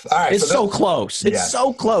 fair enough. All right, it's so close. It's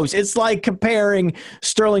so close. It's like comparing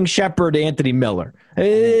Sterling Shepard to Anthony Miller.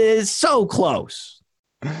 It's so close.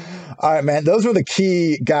 All right, man. Those were the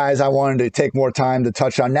key guys I wanted to take more time to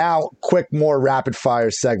touch on. Now, quick, more rapid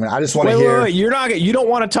fire segment. I just want to hear. Wait. You don't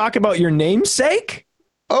want to talk about your namesake?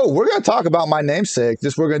 Oh, we're going to talk about my namesake.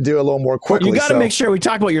 Just we're going to do a little more quickly. You got to make sure we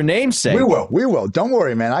talk about your namesake. We will. Don't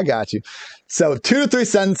worry, man. I got you. So 2 to 3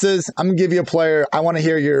 sentences. I'm going to give you a player. I want to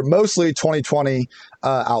hear your mostly 2020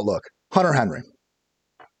 outlook. Hunter Henry.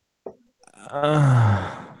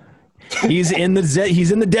 He's in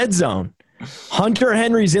the dead zone. Hunter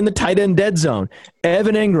Henry's in the tight end dead zone.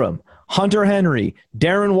 Evan Ingram, Hunter Henry,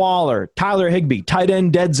 Darren Waller, Tyler Higbee, tight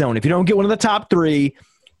end dead zone. If you don't get one of the top 3,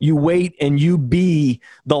 you wait and you be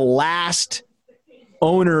the last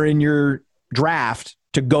owner in your draft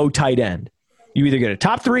to go tight end. You either get a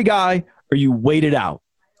top 3 guy or you wait it out.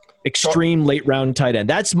 Extreme late round tight end.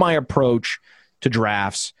 That's my approach to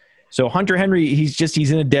drafts. So Hunter Henry, he's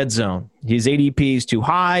in a dead zone. His ADP is too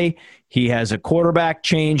high. He has a quarterback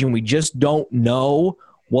change, and we just don't know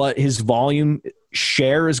what his volume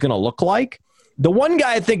share is going to look like. The one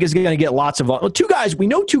guy I think is going to get lots of volume. Well, 2 guys, we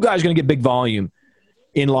know 2 guys are going to get big volume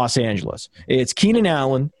in Los Angeles. It's Keenan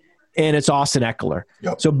Allen and it's Austin Eckler.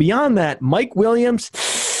 Yep. So beyond that, Mike Williams,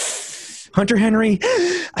 Hunter Henry,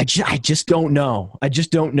 I just don't know.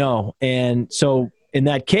 And so in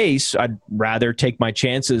that case, I'd rather take my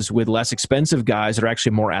chances with less expensive guys that are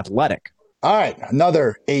actually more athletic. All right,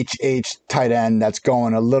 another HH tight end that's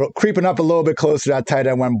creeping up a little bit closer to that tight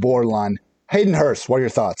end when borderline. Hayden Hurst, what are your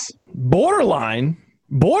thoughts? Borderline.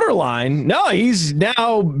 No, he's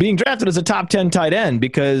now being drafted as a top 10 tight end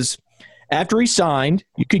because after he signed,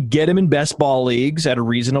 you could get him in best ball leagues at a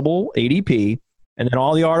reasonable ADP. And then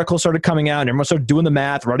all the articles started coming out and everyone started doing the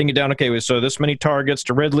math, writing it down. Okay, so this many targets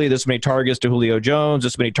to Ridley, this many targets to Julio Jones,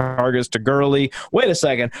 this many targets to Gurley. Wait a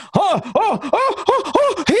second. Hayden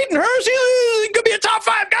Hurst, he could be a top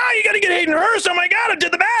 5 guy. You got to get Hayden Hurst. Oh my God, do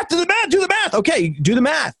the math. Okay, do the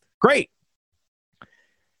math. Great.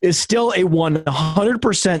 Is still a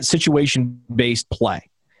 100% situation-based play.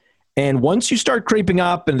 And once you start creeping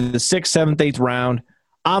up into the 6th, 7th, 8th round,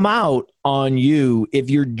 I'm out on you if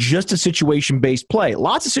you're just a situation-based play.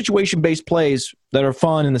 Lots of situation-based plays that are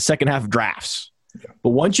fun in the second half of drafts. Yeah.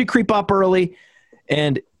 But once you creep up early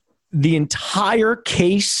and the entire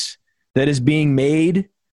case that is being made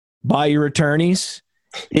by your attorneys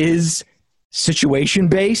is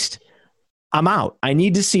situation-based, I'm out. I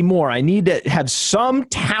need to see more. I need to have some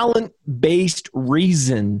talent-based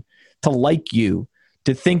reason to like you,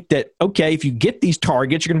 to think that, okay, if you get these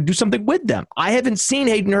targets, you're going to do something with them. I haven't seen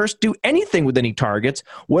Hayden Hurst do anything with any targets.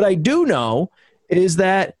 What I do know is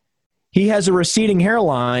that he has a receding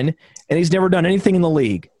hairline and he's never done anything in the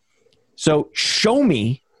league. So show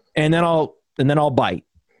me, and then I'll bite.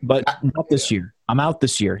 But not this year. I'm out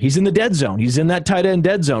this year. He's in the dead zone. He's in that tight end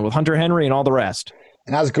dead zone with Hunter Henry and all the rest.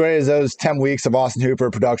 And as great as those 10 weeks of Austin Hooper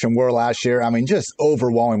production were last year, I mean, just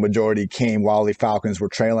overwhelming majority came while the Falcons were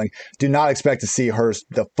trailing. Do not expect to see Hurst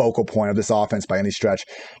the focal point of this offense by any stretch.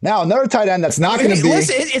 Now, another tight end that's not going to be.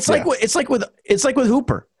 Listen, it's like with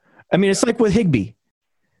Hooper. I mean, it's like with Higbee.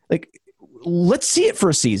 Like, let's see it for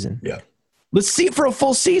a season. Yeah. Let's see it for a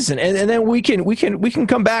full season, and then we can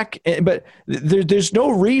come back. But there's no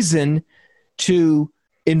reason to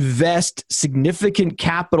invest significant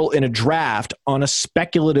capital in a draft on a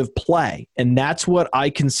speculative play. And that's what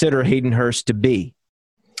I consider Hayden Hurst to be.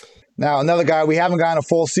 Now, another guy, we haven't gotten a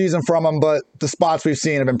full season from him, but the spots we've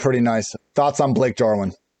seen have been pretty nice. Thoughts on Blake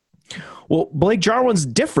Jarwin? Well, Blake Jarwin's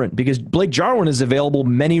different because Blake Jarwin is available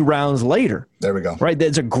many rounds later. There we go. Right?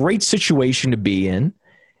 That's a great situation to be in.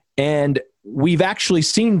 And we've actually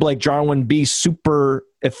seen Blake Jarwin be super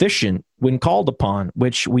efficient when called upon,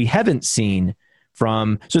 which we haven't seen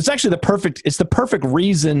from. So it's actually the perfect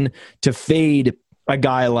reason to fade a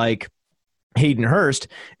guy like Hayden Hurst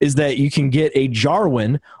is that you can get a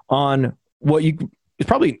Jarwin on what is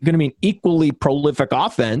probably going to be an equally prolific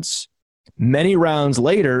offense many rounds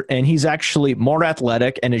later, and he's actually more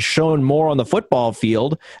athletic and has shown more on the football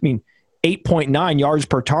field. I mean, 8.9 yards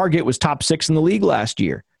per target was top 6 in the league last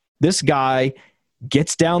year. This guy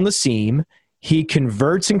gets down the seam. He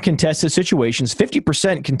converts in contested situations,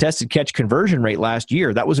 50% contested catch conversion rate last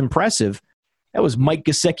year. That was impressive. That was Mike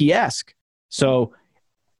Gesicki-esque. So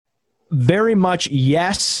very much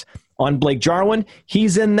yes on Blake Jarwin.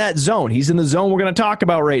 He's in that zone. He's in the zone we're going to talk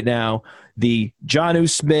about right now. The Jonnu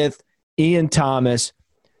Smith, Ian Thomas,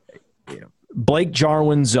 Blake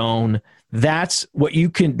Jarwin zone. That's what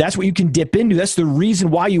you can dip into. That's the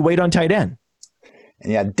reason why you wait on tight end.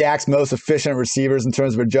 And yeah, Dak's most efficient receivers in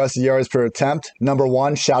terms of adjusted yards per attempt. Number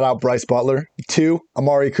 1, shout out Bryce Butler. 2,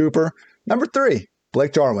 Amari Cooper. Number 3,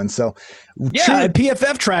 Blake Jarwin. So yeah,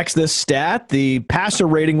 PFF tracks this stat. The passer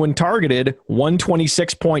rating when targeted,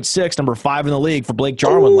 126.6, number 5 in the league for Blake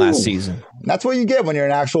Jarwin last season. That's what you get when you're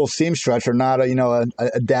an actual seam stretcher, not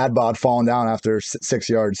a dad bod falling down after 6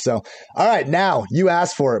 yards. So, all right, now you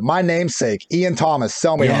asked for it. My namesake, Ian Thomas.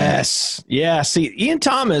 Sell me on it. Yeah. See, Ian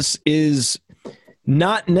Thomas is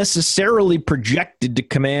not necessarily projected to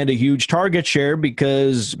command a huge target share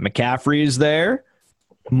because McCaffrey is there,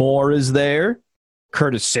 Moore is there,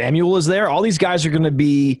 Curtis Samuel is there. All these guys are going to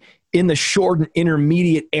be in the short and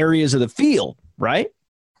intermediate areas of the field, right?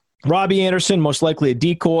 Robbie Anderson, most likely a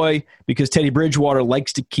decoy because Teddy Bridgewater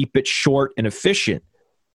likes to keep it short and efficient.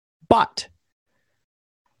 But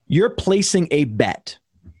you're placing a bet.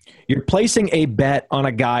 You're placing a bet on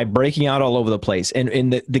a guy breaking out all over the place.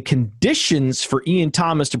 And the conditions for Ian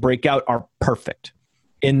Thomas to break out are perfect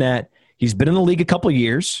in that he's been in the league a couple of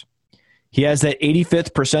years. He has that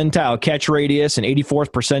 85th percentile catch radius and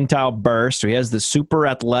 84th percentile burst. So he has the super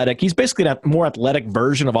athletic. He's basically a more athletic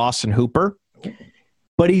version of Austin Hooper.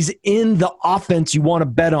 But he's in the offense you want to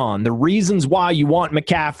bet on. The reasons why you want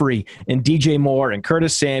McCaffrey and DJ Moore and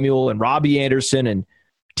Curtis Samuel and Robbie Anderson and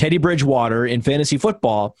Teddy Bridgewater in fantasy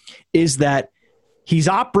football is that he's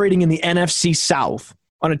operating in the NFC South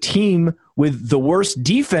on a team with the worst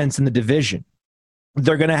defense in the division.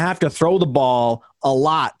 They're going to have to throw the ball a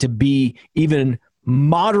lot to be even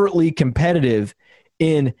moderately competitive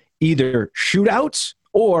in either shootouts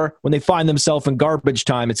or when they find themselves in garbage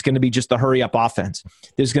time, it's going to be just the hurry-up offense.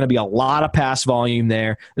 There's going to be a lot of pass volume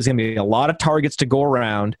there. There's going to be a lot of targets to go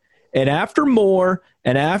around. And after Moore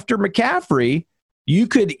and after McCaffrey, you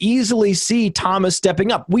could easily see Thomas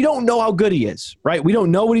stepping up. We don't know how good he is, right? We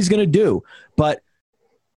don't know what he's going to do. But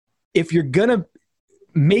if you're going to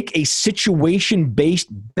make a situation-based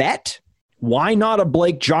bet, why not a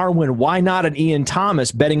Blake Jarwin? Why not an Ian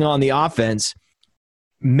Thomas betting on the offense?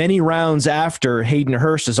 Many rounds after Hayden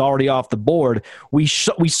Hurst is already off the board, we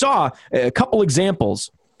saw a couple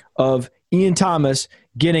examples of Ian Thomas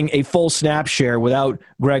getting a full snap share without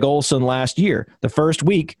Greg Olsen last year. The first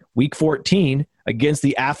week 14, against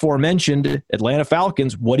the aforementioned Atlanta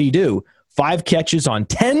Falcons, what'd he do? 5 catches on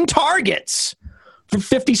 10 targets for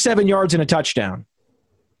 57 yards and a touchdown.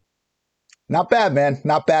 Not bad, man.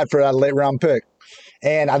 Not bad for that late round pick.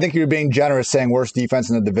 And I think you're being generous saying worst defense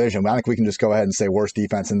in the division. I think we can just go ahead and say worst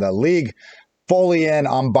defense in the league. Fully in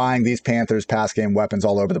on buying these Panthers pass game weapons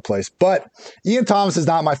all over the place. But Ian Thomas is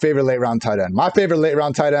not my favorite late round tight end. My favorite late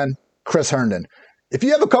round tight end, Chris Herndon. If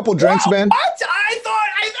you have a couple drinks, man. What?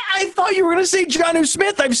 I thought you were going to say Jonnu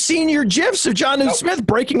Smith. I've seen your GIFs of Jonnu Smith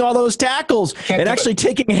breaking all those tackles and actually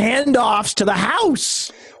taking handoffs to the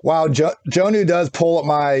house. Wow, Jonnu does pull up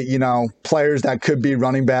my, players that could be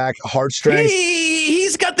running back heartstrings.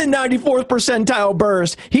 He's got the 94th percentile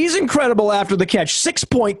burst. He's incredible after the catch.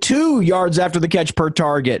 6.2 yards after the catch per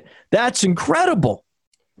target. That's incredible.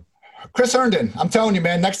 Chris Herndon, I'm telling you,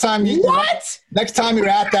 man. Next time you're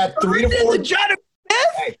at that 3 to 4.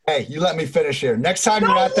 Hey, you let me finish here. Next time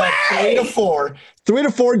you're at that 3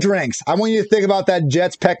 to 4 drinks, I want you to think about that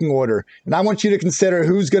Jets pecking order, and I want you to consider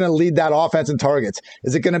who's going to lead that offense in targets.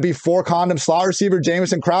 Is it going to be 4-condom slot receiver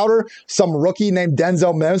Jamison Crowder, some rookie named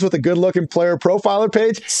Denzel Mims with a good-looking player profiler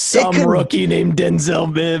page? Rookie named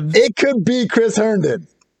Denzel Mims. It could be Chris Herndon.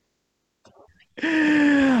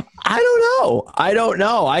 I don't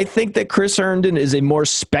know. I think that Chris Herndon is a more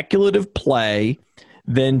speculative play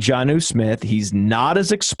than Jonnu Smith. He's not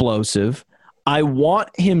as explosive. I want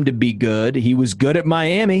him to be good. He was good at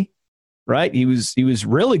Miami, right? He was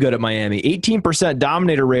really good at Miami. 18%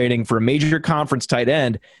 dominator rating for a major conference tight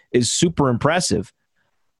end is super impressive.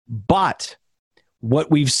 But what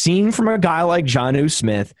we've seen from a guy like Jonnu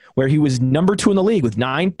Smith, where he was number 2 in the league with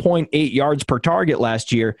 9.8 yards per target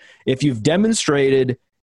last year, if you've demonstrated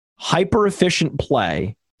hyper efficient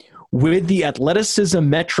play with the athleticism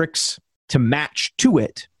metrics to match to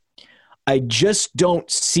it, I just don't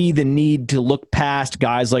see the need to look past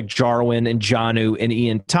guys like Jarwin and Jonnu and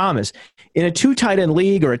Ian Thomas. In a 2 tight end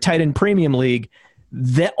league or a tight end premium league,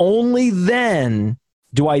 that only then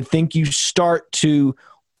do I think you start to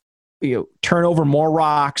turn over more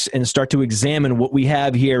rocks and start to examine what we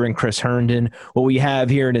have here in Chris Herndon, what we have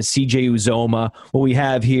here in a CJ Uzoma, what we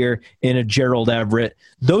have here in a Gerald Everett.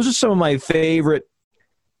 Those are some of my favorite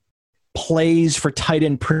plays for tight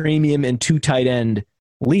end premium and 2 tight end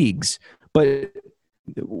leagues. But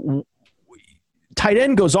tight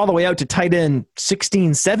end goes all the way out to tight end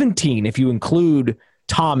 16, 17 if you include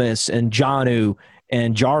Thomas and Jonnu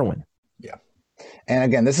and Jarwin. Yeah. And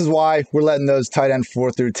again, this is why we're letting those tight end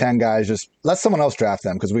 4 through 10 guys just let someone else draft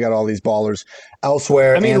them, because we got all these ballers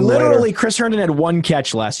elsewhere. I mean, literally, Chris Herndon had 1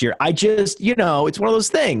 catch last year. I just, it's one of those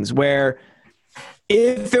things where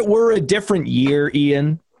if it were a different year,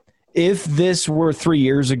 Ian, if this were 3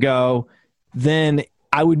 years ago, then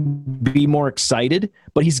I would be more excited.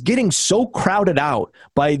 But he's getting so crowded out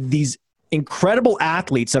by these incredible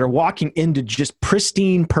athletes that are walking into just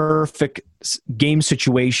pristine, perfect game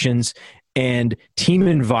situations and team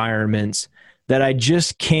environments that I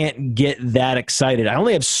just can't get that excited. I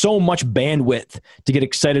only have so much bandwidth to get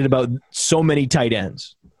excited about so many tight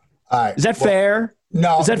ends. All right. Is that fair?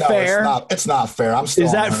 No, is that fair? It's not fair. I'm still.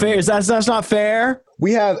 Is that fair? That's not fair?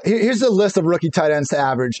 We have here's the list of rookie tight ends to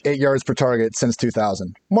average 8 yards per target since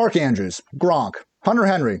 2000. Mark Andrews, Gronk, Hunter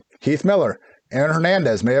Henry, Heath Miller, Aaron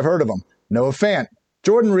Hernandez, may have heard of him, Noah Fant,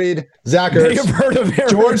 Jordan Reed, Zach Ertz,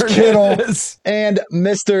 George Kittle, and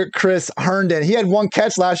Mr. Chris Herndon. He had 1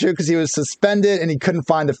 catch last year because he was suspended and he couldn't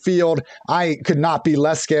find the field. I could not be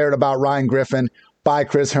less scared about Ryan Griffin by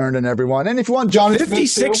Chris Herndon, everyone. And if you want Johnny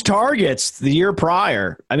 56 targets the year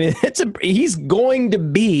prior. I mean, he's going to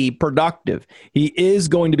be productive. He is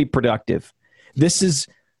going to be productive. This is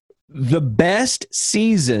the best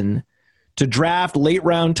season to draft late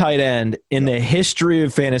round tight end in the history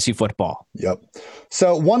of fantasy football. Yep.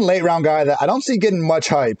 So one late round guy that I don't see getting much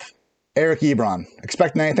hype, Eric Ebron.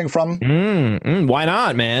 Expecting anything from him? Why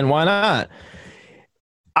not, man? Why not?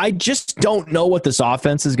 I just don't know what this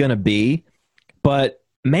offense is going to be. But,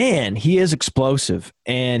 man, he is explosive,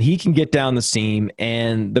 and he can get down the seam,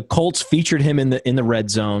 and the Colts featured him in the red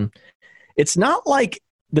zone. It's not like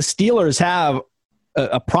the Steelers have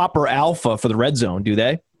a proper alpha for the red zone, do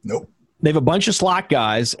they? Nope. They have a bunch of slot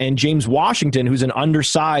guys and James Washington, who's an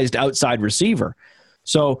undersized outside receiver.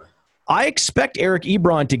 So I expect Eric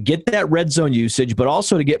Ebron to get that red zone usage, but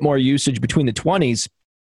also to get more usage between the 20s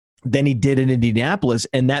than he did in Indianapolis,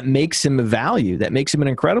 and that makes him a value. That makes him an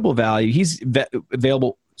incredible value. He's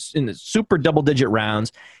available in the super double-digit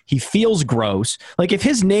rounds. He feels gross. Like if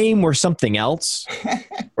his name were something else,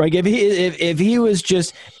 like if he was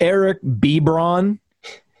just Eric Bebron,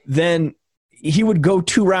 then he would go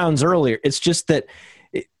 2 rounds earlier. It's just that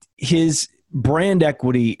his brand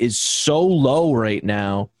equity is so low right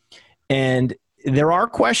now, and there are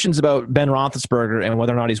questions about Ben Roethlisberger and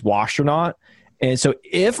whether or not he's washed or not. And so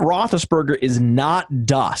if Roethlisberger is not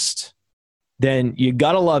dust, then you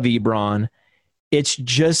got to love Ebron. It's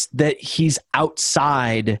just that he's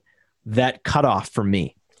outside that cutoff for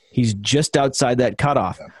me. He's just outside that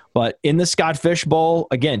cutoff. Yeah. But in the Scott Fish Bowl,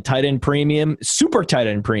 again, tight end premium, super tight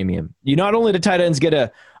end premium. You not only do tight ends get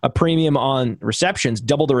a premium on receptions,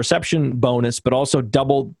 double the reception bonus, but also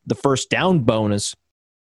double the first down bonus.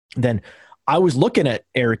 Then I was looking at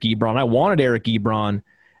Eric Ebron. I wanted Eric Ebron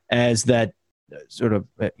as that sort of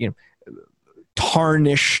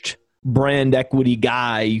tarnished brand equity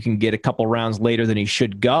guy you can get a couple rounds later than he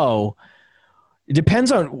should go. It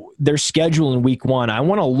depends on their schedule in week 1. Let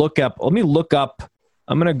me look up.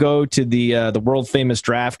 I'm going to go to the world famous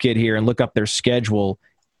Draft Kit here and look up their schedule.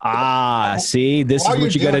 See, this is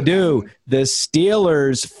what you got to do. The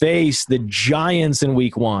Steelers face the Giants in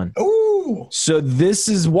week 1. Ooh. So this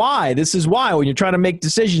is why when you're trying to make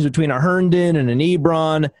decisions between a Herndon and an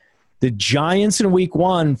Ebron, the Giants in week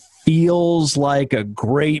 1 feels like a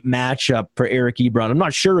great matchup for Eric Ebron. I'm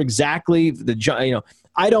not sure exactly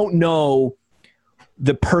I don't know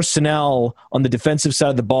the personnel on the defensive side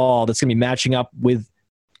of the ball that's going to be matching up with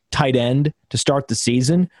tight end to start the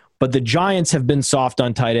season, but the Giants have been soft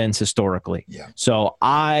on tight ends historically. Yeah. So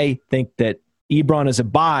I think that Ebron is a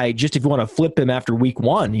buy. Just if you want to flip him after week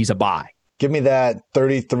 1, he's a buy. Give me that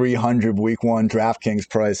 3,300 week one DraftKings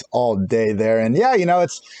price all day there. And yeah, you know,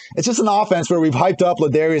 it's just an offense where we've hyped up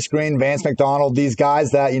Ladarius Green, Vance McDonald, these guys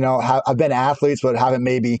that, you know, have been athletes but haven't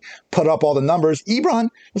maybe put up all the numbers. Ebron,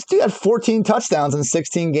 this dude had 14 touchdowns in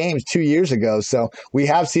 16 games 2 years ago. So we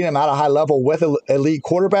have seen him at a high level with an elite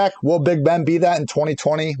quarterback. Will Big Ben be that in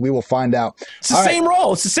 2020? We will find out. It's the same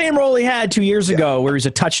role. It's the same role he had 2 years ago where he's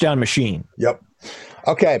a touchdown machine. Yep.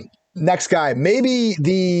 Okay. Next guy, maybe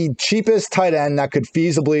the cheapest tight end that could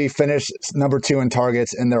feasibly finish number 2 in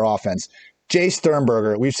targets in their offense. Jace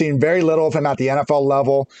Sternberger. We've seen very little of him at the NFL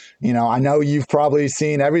level. You know, I know you've probably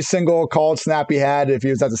seen every single college snap he had. If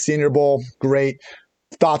he was at the Senior Bowl, great.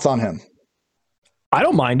 Thoughts on him? I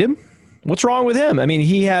don't mind him. What's wrong with him? I mean,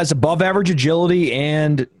 he has above average agility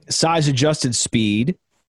and size adjusted speed.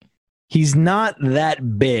 He's not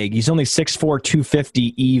that big. He's only 6'4",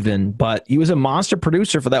 250 even, but he was a monster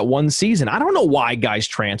producer for that one season. I don't know why guys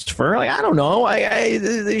transfer. Like, I don't know.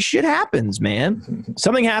 This shit happens, man.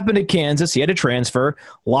 Something happened at Kansas. He had to transfer,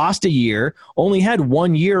 lost a year, only had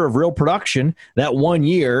 1 year of real production. That 1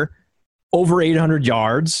 year, over 800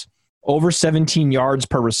 yards, over 17 yards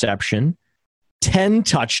per reception, 10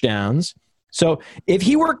 touchdowns. So if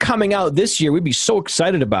he were coming out this year, we'd be so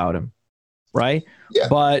excited about him, right? Yeah.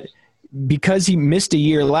 But because he missed a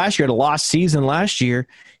year last year, had a lost season last year,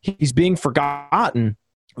 he's being forgotten.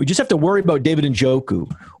 We just have to worry about David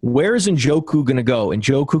Njoku. Where is Njoku going to go?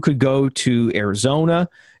 Njoku could go to Arizona.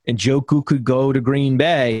 Njoku could go to Green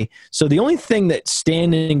Bay. So the only thing that's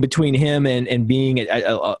standing between him and being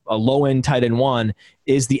a low-end tight end one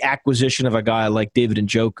is the acquisition of a guy like David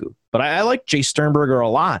Njoku. But I like Jace Sternberger a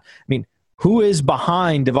lot. I mean, who is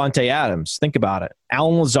behind Devontae Adams? Think about it.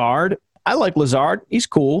 Alan Lazard. I like Lazard. He's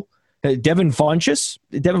cool. Devin Funchess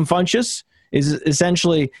is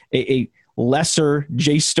essentially a lesser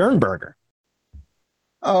Jace Sternberger.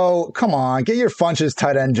 Oh, come on. Get your Funchess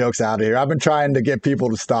tight end jokes out of here. I've been trying to get people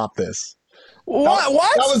to stop this. What?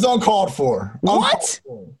 That was uncalled for. What?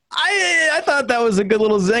 I thought that was a good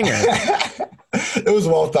little zinger. It was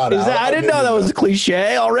well thought out. I didn't know that was a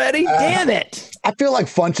cliche already. Damn it. I feel like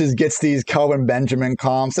Funchess gets these Kelvin Benjamin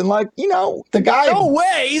comps, and like, you know, the guy. No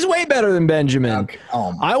way. He's way better than Benjamin. Okay.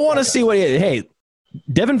 Oh, I want to see what he. Hey,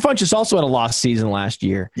 Devin Funchess also had a lost season last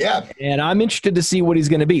year. Yeah. And I'm interested to see what he's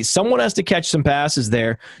going to be. Someone has to catch some passes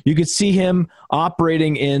there. You could see him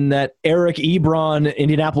operating in that Eric Ebron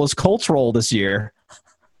Indianapolis Colts role this year.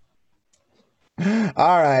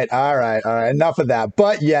 All right. Enough of that.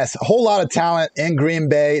 But yes, a whole lot of talent in Green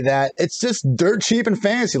Bay that it's just dirt cheap in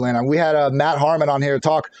fantasy land. We had Matt Harmon on here to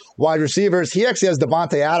talk wide receivers. He actually has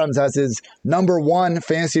Devontae Adams as his number 1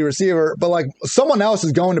 fantasy receiver, but like someone else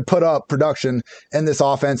is going to put up production in this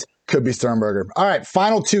offense. Could be Sternberger. All right.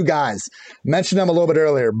 Final 2 guys. Mentioned them a little bit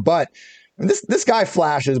earlier, but this guy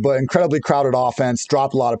flashes, but incredibly crowded offense,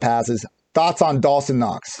 dropped a lot of passes. Thoughts on Dawson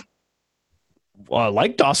Knox? I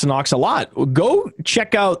like Dawson Knox a lot. Go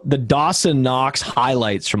check out the Dawson Knox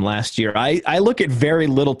highlights from last year. I look at very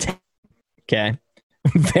little, okay?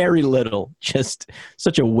 Very little. Just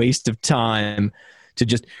such a waste of time to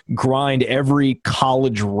just grind every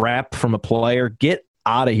college rep from a player. Get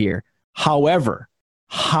out of here. However,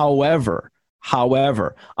 I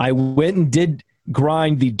went and did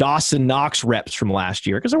grind the Dawson Knox reps from last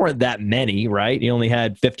year because there weren't that many, right? He only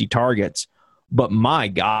had 50 targets. But my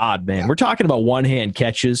God, man, we're talking about one-hand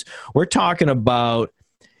catches. We're talking about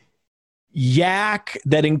yak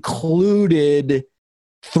that included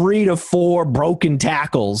 3 to 4 broken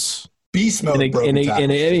tackles. Beast mode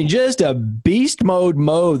and just a beast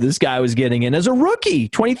mode this guy was getting in as a rookie,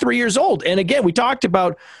 23 years old. And again, we talked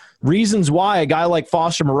about reasons why a guy like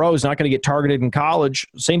Foster Moreau is not going to get targeted in college.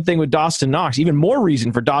 Same thing with Dawson Knox. Even more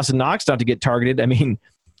reason for Dawson Knox not to get targeted. I mean,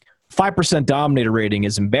 5% dominator rating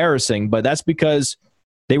is embarrassing, but that's because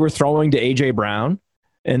they were throwing to A.J. Brown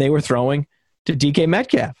and they were throwing to DK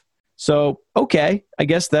Metcalf. So, okay, I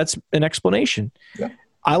guess that's an explanation. Yeah.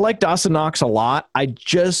 I like Dawson Knox a lot. I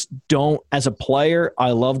just don't, as a player,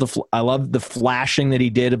 I love the flashing that he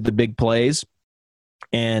did of the big plays,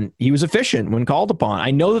 and he was efficient when called upon.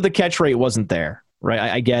 I know that the catch rate wasn't there, right?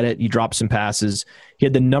 I get it. He dropped some passes. He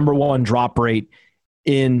had the number 1 drop rate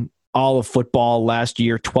in all of football last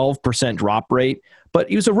year, 12% drop rate, but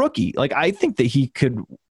he was a rookie. Like, I think that he could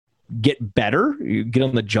get better, get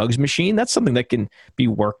on the jugs machine. That's something that can be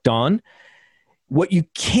worked on. What you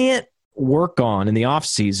can't work on in the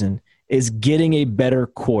offseason is getting a better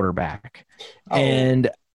quarterback. Oh. And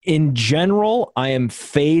in general, I am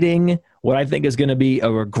fading what I think is going to be a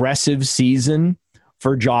regressive season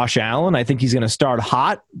for Josh Allen. I think he's going to start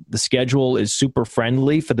hot. The schedule is super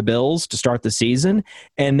friendly for the Bills to start the season.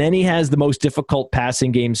 And then he has the most difficult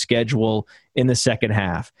passing game schedule in the second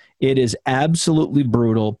half. It is absolutely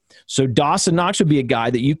brutal. So Dawson Knox would be a guy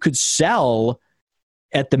that you could sell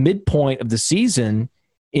at the midpoint of the season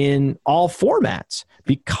in all formats,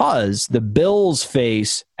 because the Bills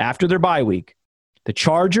face, after their bye week, the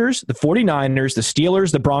Chargers, the 49ers, the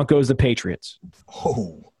Steelers, the Broncos, the Patriots.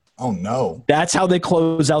 Oh, no. That's how they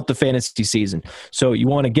close out the fantasy season. So you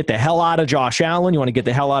want to get the hell out of Josh Allen. You want to get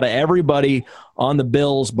the hell out of everybody on the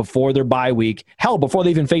Bills before their bye week. Hell, before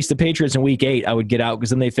they even face the Patriots in week 8, I would get out,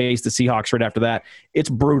 because then they face the Seahawks right after that. It's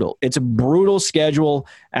brutal. It's a brutal schedule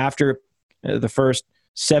after the first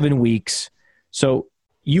 7 weeks. So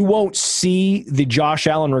you won't see the Josh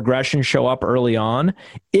Allen regression show up early on.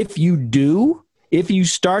 If you do, if you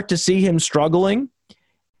start to see him struggling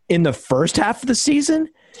in the first half of the season,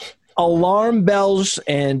 alarm bells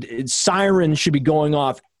and sirens should be going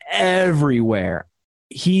off everywhere.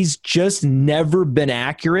 He's just never been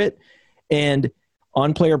accurate. And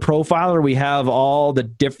on Player Profiler, we have all the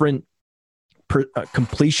different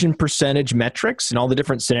completion percentage metrics and all the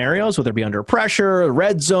different scenarios, whether it be under pressure,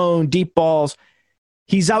 red zone, deep balls.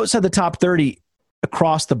 He's outside the top 30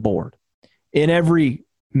 across the board in every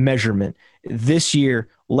measurement. This year,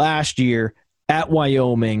 last year, at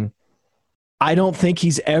Wyoming, I don't think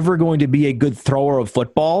he's ever going to be a good thrower of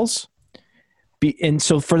footballs. And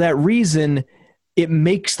so for that reason, it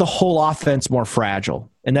makes the whole offense more fragile.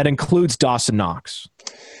 And that includes Dawson Knox.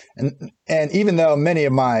 And even though many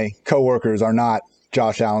of my coworkers are not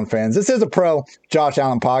Josh Allen fans, this is a pro Josh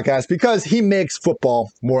Allen podcast because he makes football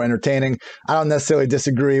more entertaining. I don't necessarily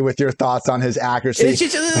disagree with your thoughts on his accuracy. It's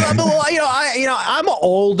just, I'm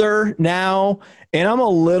older now, and I'm a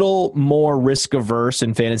little more risk averse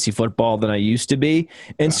in fantasy football than I used to be.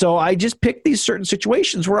 And so I just pick these certain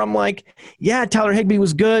situations where I'm like, yeah, Tyler Higbee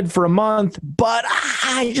was good for a month, but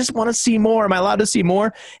I just want to see more. Am I allowed to see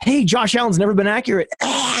more? Hey, Josh Allen's never been accurate.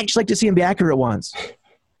 I just like to see him be accurate once.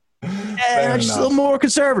 I'm just a little more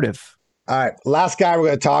conservative. All right, last guy we're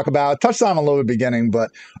going to talk about. Touched on him a little bit at the beginning,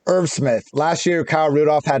 but Irv Smith. Last year, Kyle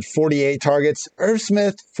Rudolph had 48 targets. Irv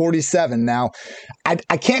Smith, 47. Now, I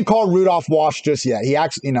can't call Rudolph washed just yet. He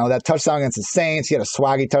actually, that touchdown against the Saints, he had a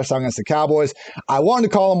swaggy touchdown against the Cowboys. I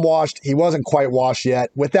wanted to call him washed. He wasn't quite washed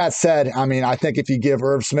yet. With that said, I think if you give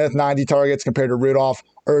Irv Smith 90 targets compared to Rudolph,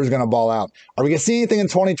 Irv's going to ball out. Are we going to see anything in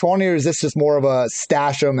 2020, or is this just more of a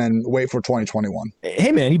stash him and wait for 2021?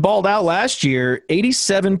 Hey, man, he balled out last year.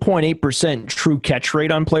 87.8% true catch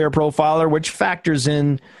rate on Player Profiler, which factors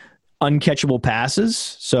in uncatchable passes.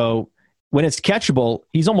 So when it's catchable,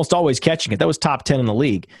 he's almost always catching it. That was top 10 in the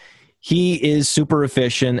league. He is super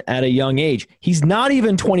efficient at a young age. He's not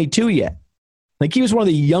even 22 yet. Like, he was one of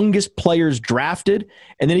the youngest players drafted,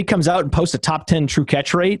 and then he comes out and posts a top 10 true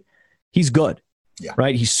catch rate. He's good. Yeah.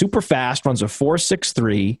 Right? He's super fast, runs a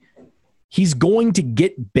 4.63. He's going to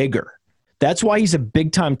get bigger. That's why he's a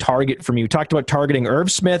big-time target for me. We talked about targeting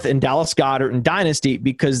Irv Smith and Dallas Goedert in Dynasty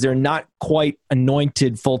because they're not quite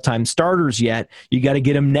anointed full-time starters yet. You got to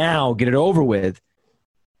get him now, get it over with.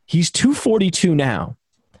 He's 242 now.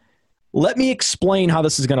 Let me explain how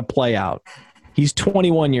this is going to play out. He's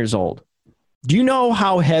 21 years old. Do you know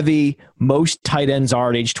how heavy most tight ends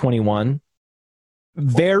are at age 21?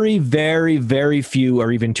 Very, very, very few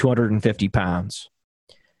are even 250 pounds.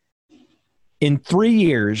 In 3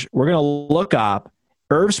 years, we're going to look up.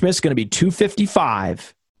 Irv Smith's going to be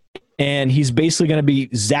 255, and he's basically going to be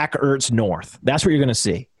Zach Ertz north. That's what you're going to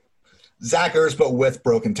see. Zach Ertz, but with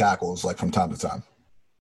broken tackles, like from time to time.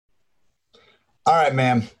 All right,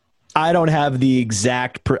 man. I don't have the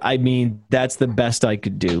exact that's the best I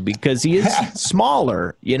could do because he is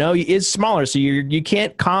smaller. He is smaller, so you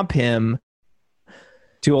can't comp him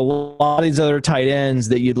to a lot of these other tight ends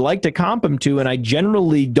that you'd like to comp him to, and I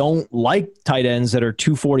generally don't like tight ends that are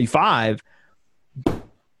 245.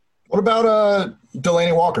 What about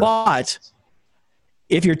Delanie Walker? But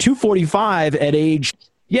if you're 245 at age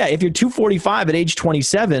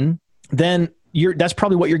 27, then that's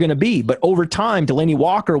probably what you're going to be. But over time, Delanie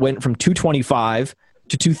Walker went from 225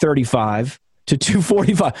 to 235 to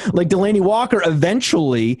 245. Like Delanie Walker,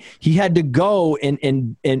 eventually he had to go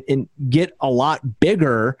and get a lot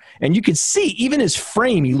bigger. And you could see even his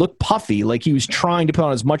frame, he looked puffy, like he was trying to put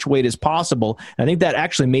on as much weight as possible. And I think that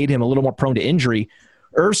actually made him a little more prone to injury.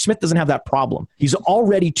 Irv Smith doesn't have that problem. He's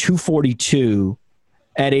already 242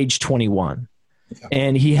 at age 21. Yeah.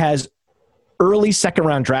 And he has early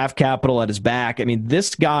second-round draft capital at his back. I mean,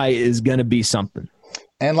 this guy is going to be something.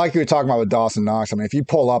 And like you were talking about with Dawson Knox, I mean, if you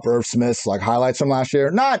pull up Irv Smith's like highlights from last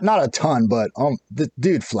year, not a ton, but the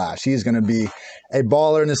dude flash. He's going to be a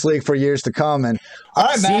baller in this league for years to come. And all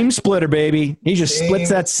right, seam splitter, baby. He just splits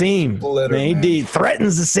that seam. He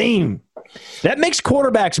threatens the seam. That makes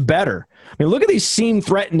quarterbacks better. I mean, look at these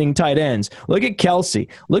seam-threatening tight ends. Look at Kelce.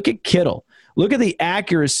 Look at Kittle. Look at the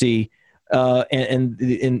accuracy and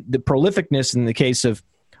the prolificness in the case of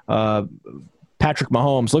Patrick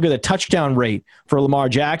Mahomes. Look at the touchdown rate for Lamar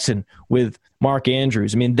Jackson with Mark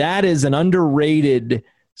Andrews. I mean, that is an underrated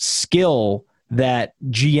skill that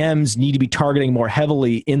GMs need to be targeting more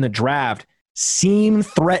heavily in the draft.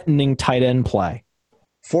 Seam-threatening tight end play.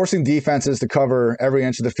 Forcing defenses to cover every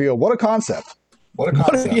inch of the field. What a concept.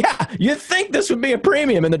 Yeah, you'd think this would be a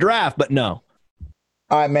premium in the draft, but no.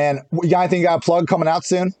 All right, man. You got anything you got a plug coming out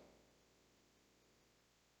soon?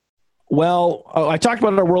 Well, I talked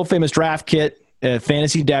about our world-famous draft kit.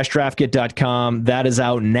 Fantasy-draftkit.com. That is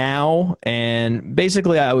out now. And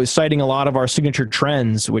basically, I was citing a lot of our signature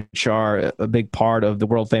trends, which are a big part of the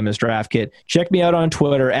world-famous draft kit. Check me out on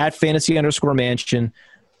Twitter, at @fantasy_mansion.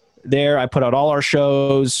 There, I put out all our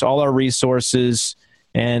shows, all our resources,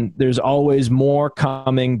 and there's always more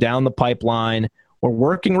coming down the pipeline. We're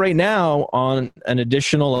working right now on a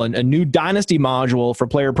new Dynasty module for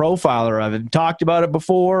Player Profiler. I've talked about it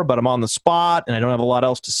before, but I'm on the spot, and I don't have a lot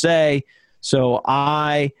else to say. So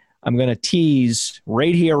I'm going to tease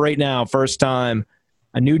right here, right now, first time,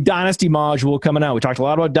 a new Dynasty module coming out. We talked a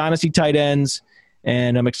lot about Dynasty tight ends,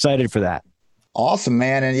 and I'm excited for that. Awesome,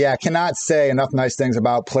 man. And yeah, cannot say enough nice things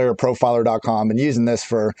about playerprofiler.com. Been using this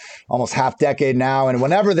for almost half decade now. And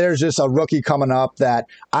whenever there's just a rookie coming up that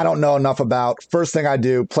I don't know enough about, first thing I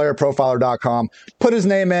do, playerprofiler.com, put his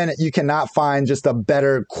name in. You cannot find just a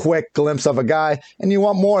better, quick glimpse of a guy. And you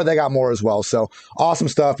want more, they got more as well. So awesome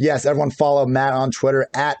stuff. Yes, everyone follow Matt on Twitter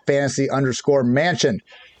at @fantasy_mansion.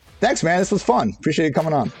 Thanks, man. This was fun. Appreciate you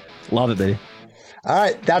coming on. Love it, baby. All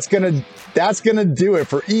right, that's gonna do it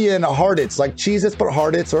for Ian Hartitz. Like Cheez-Its, but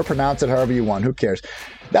Hartitz, or pronounce it however you want. Who cares?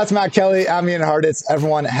 That's Matt Kelly. I'm Ian Hartitz.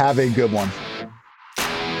 Everyone have a good one.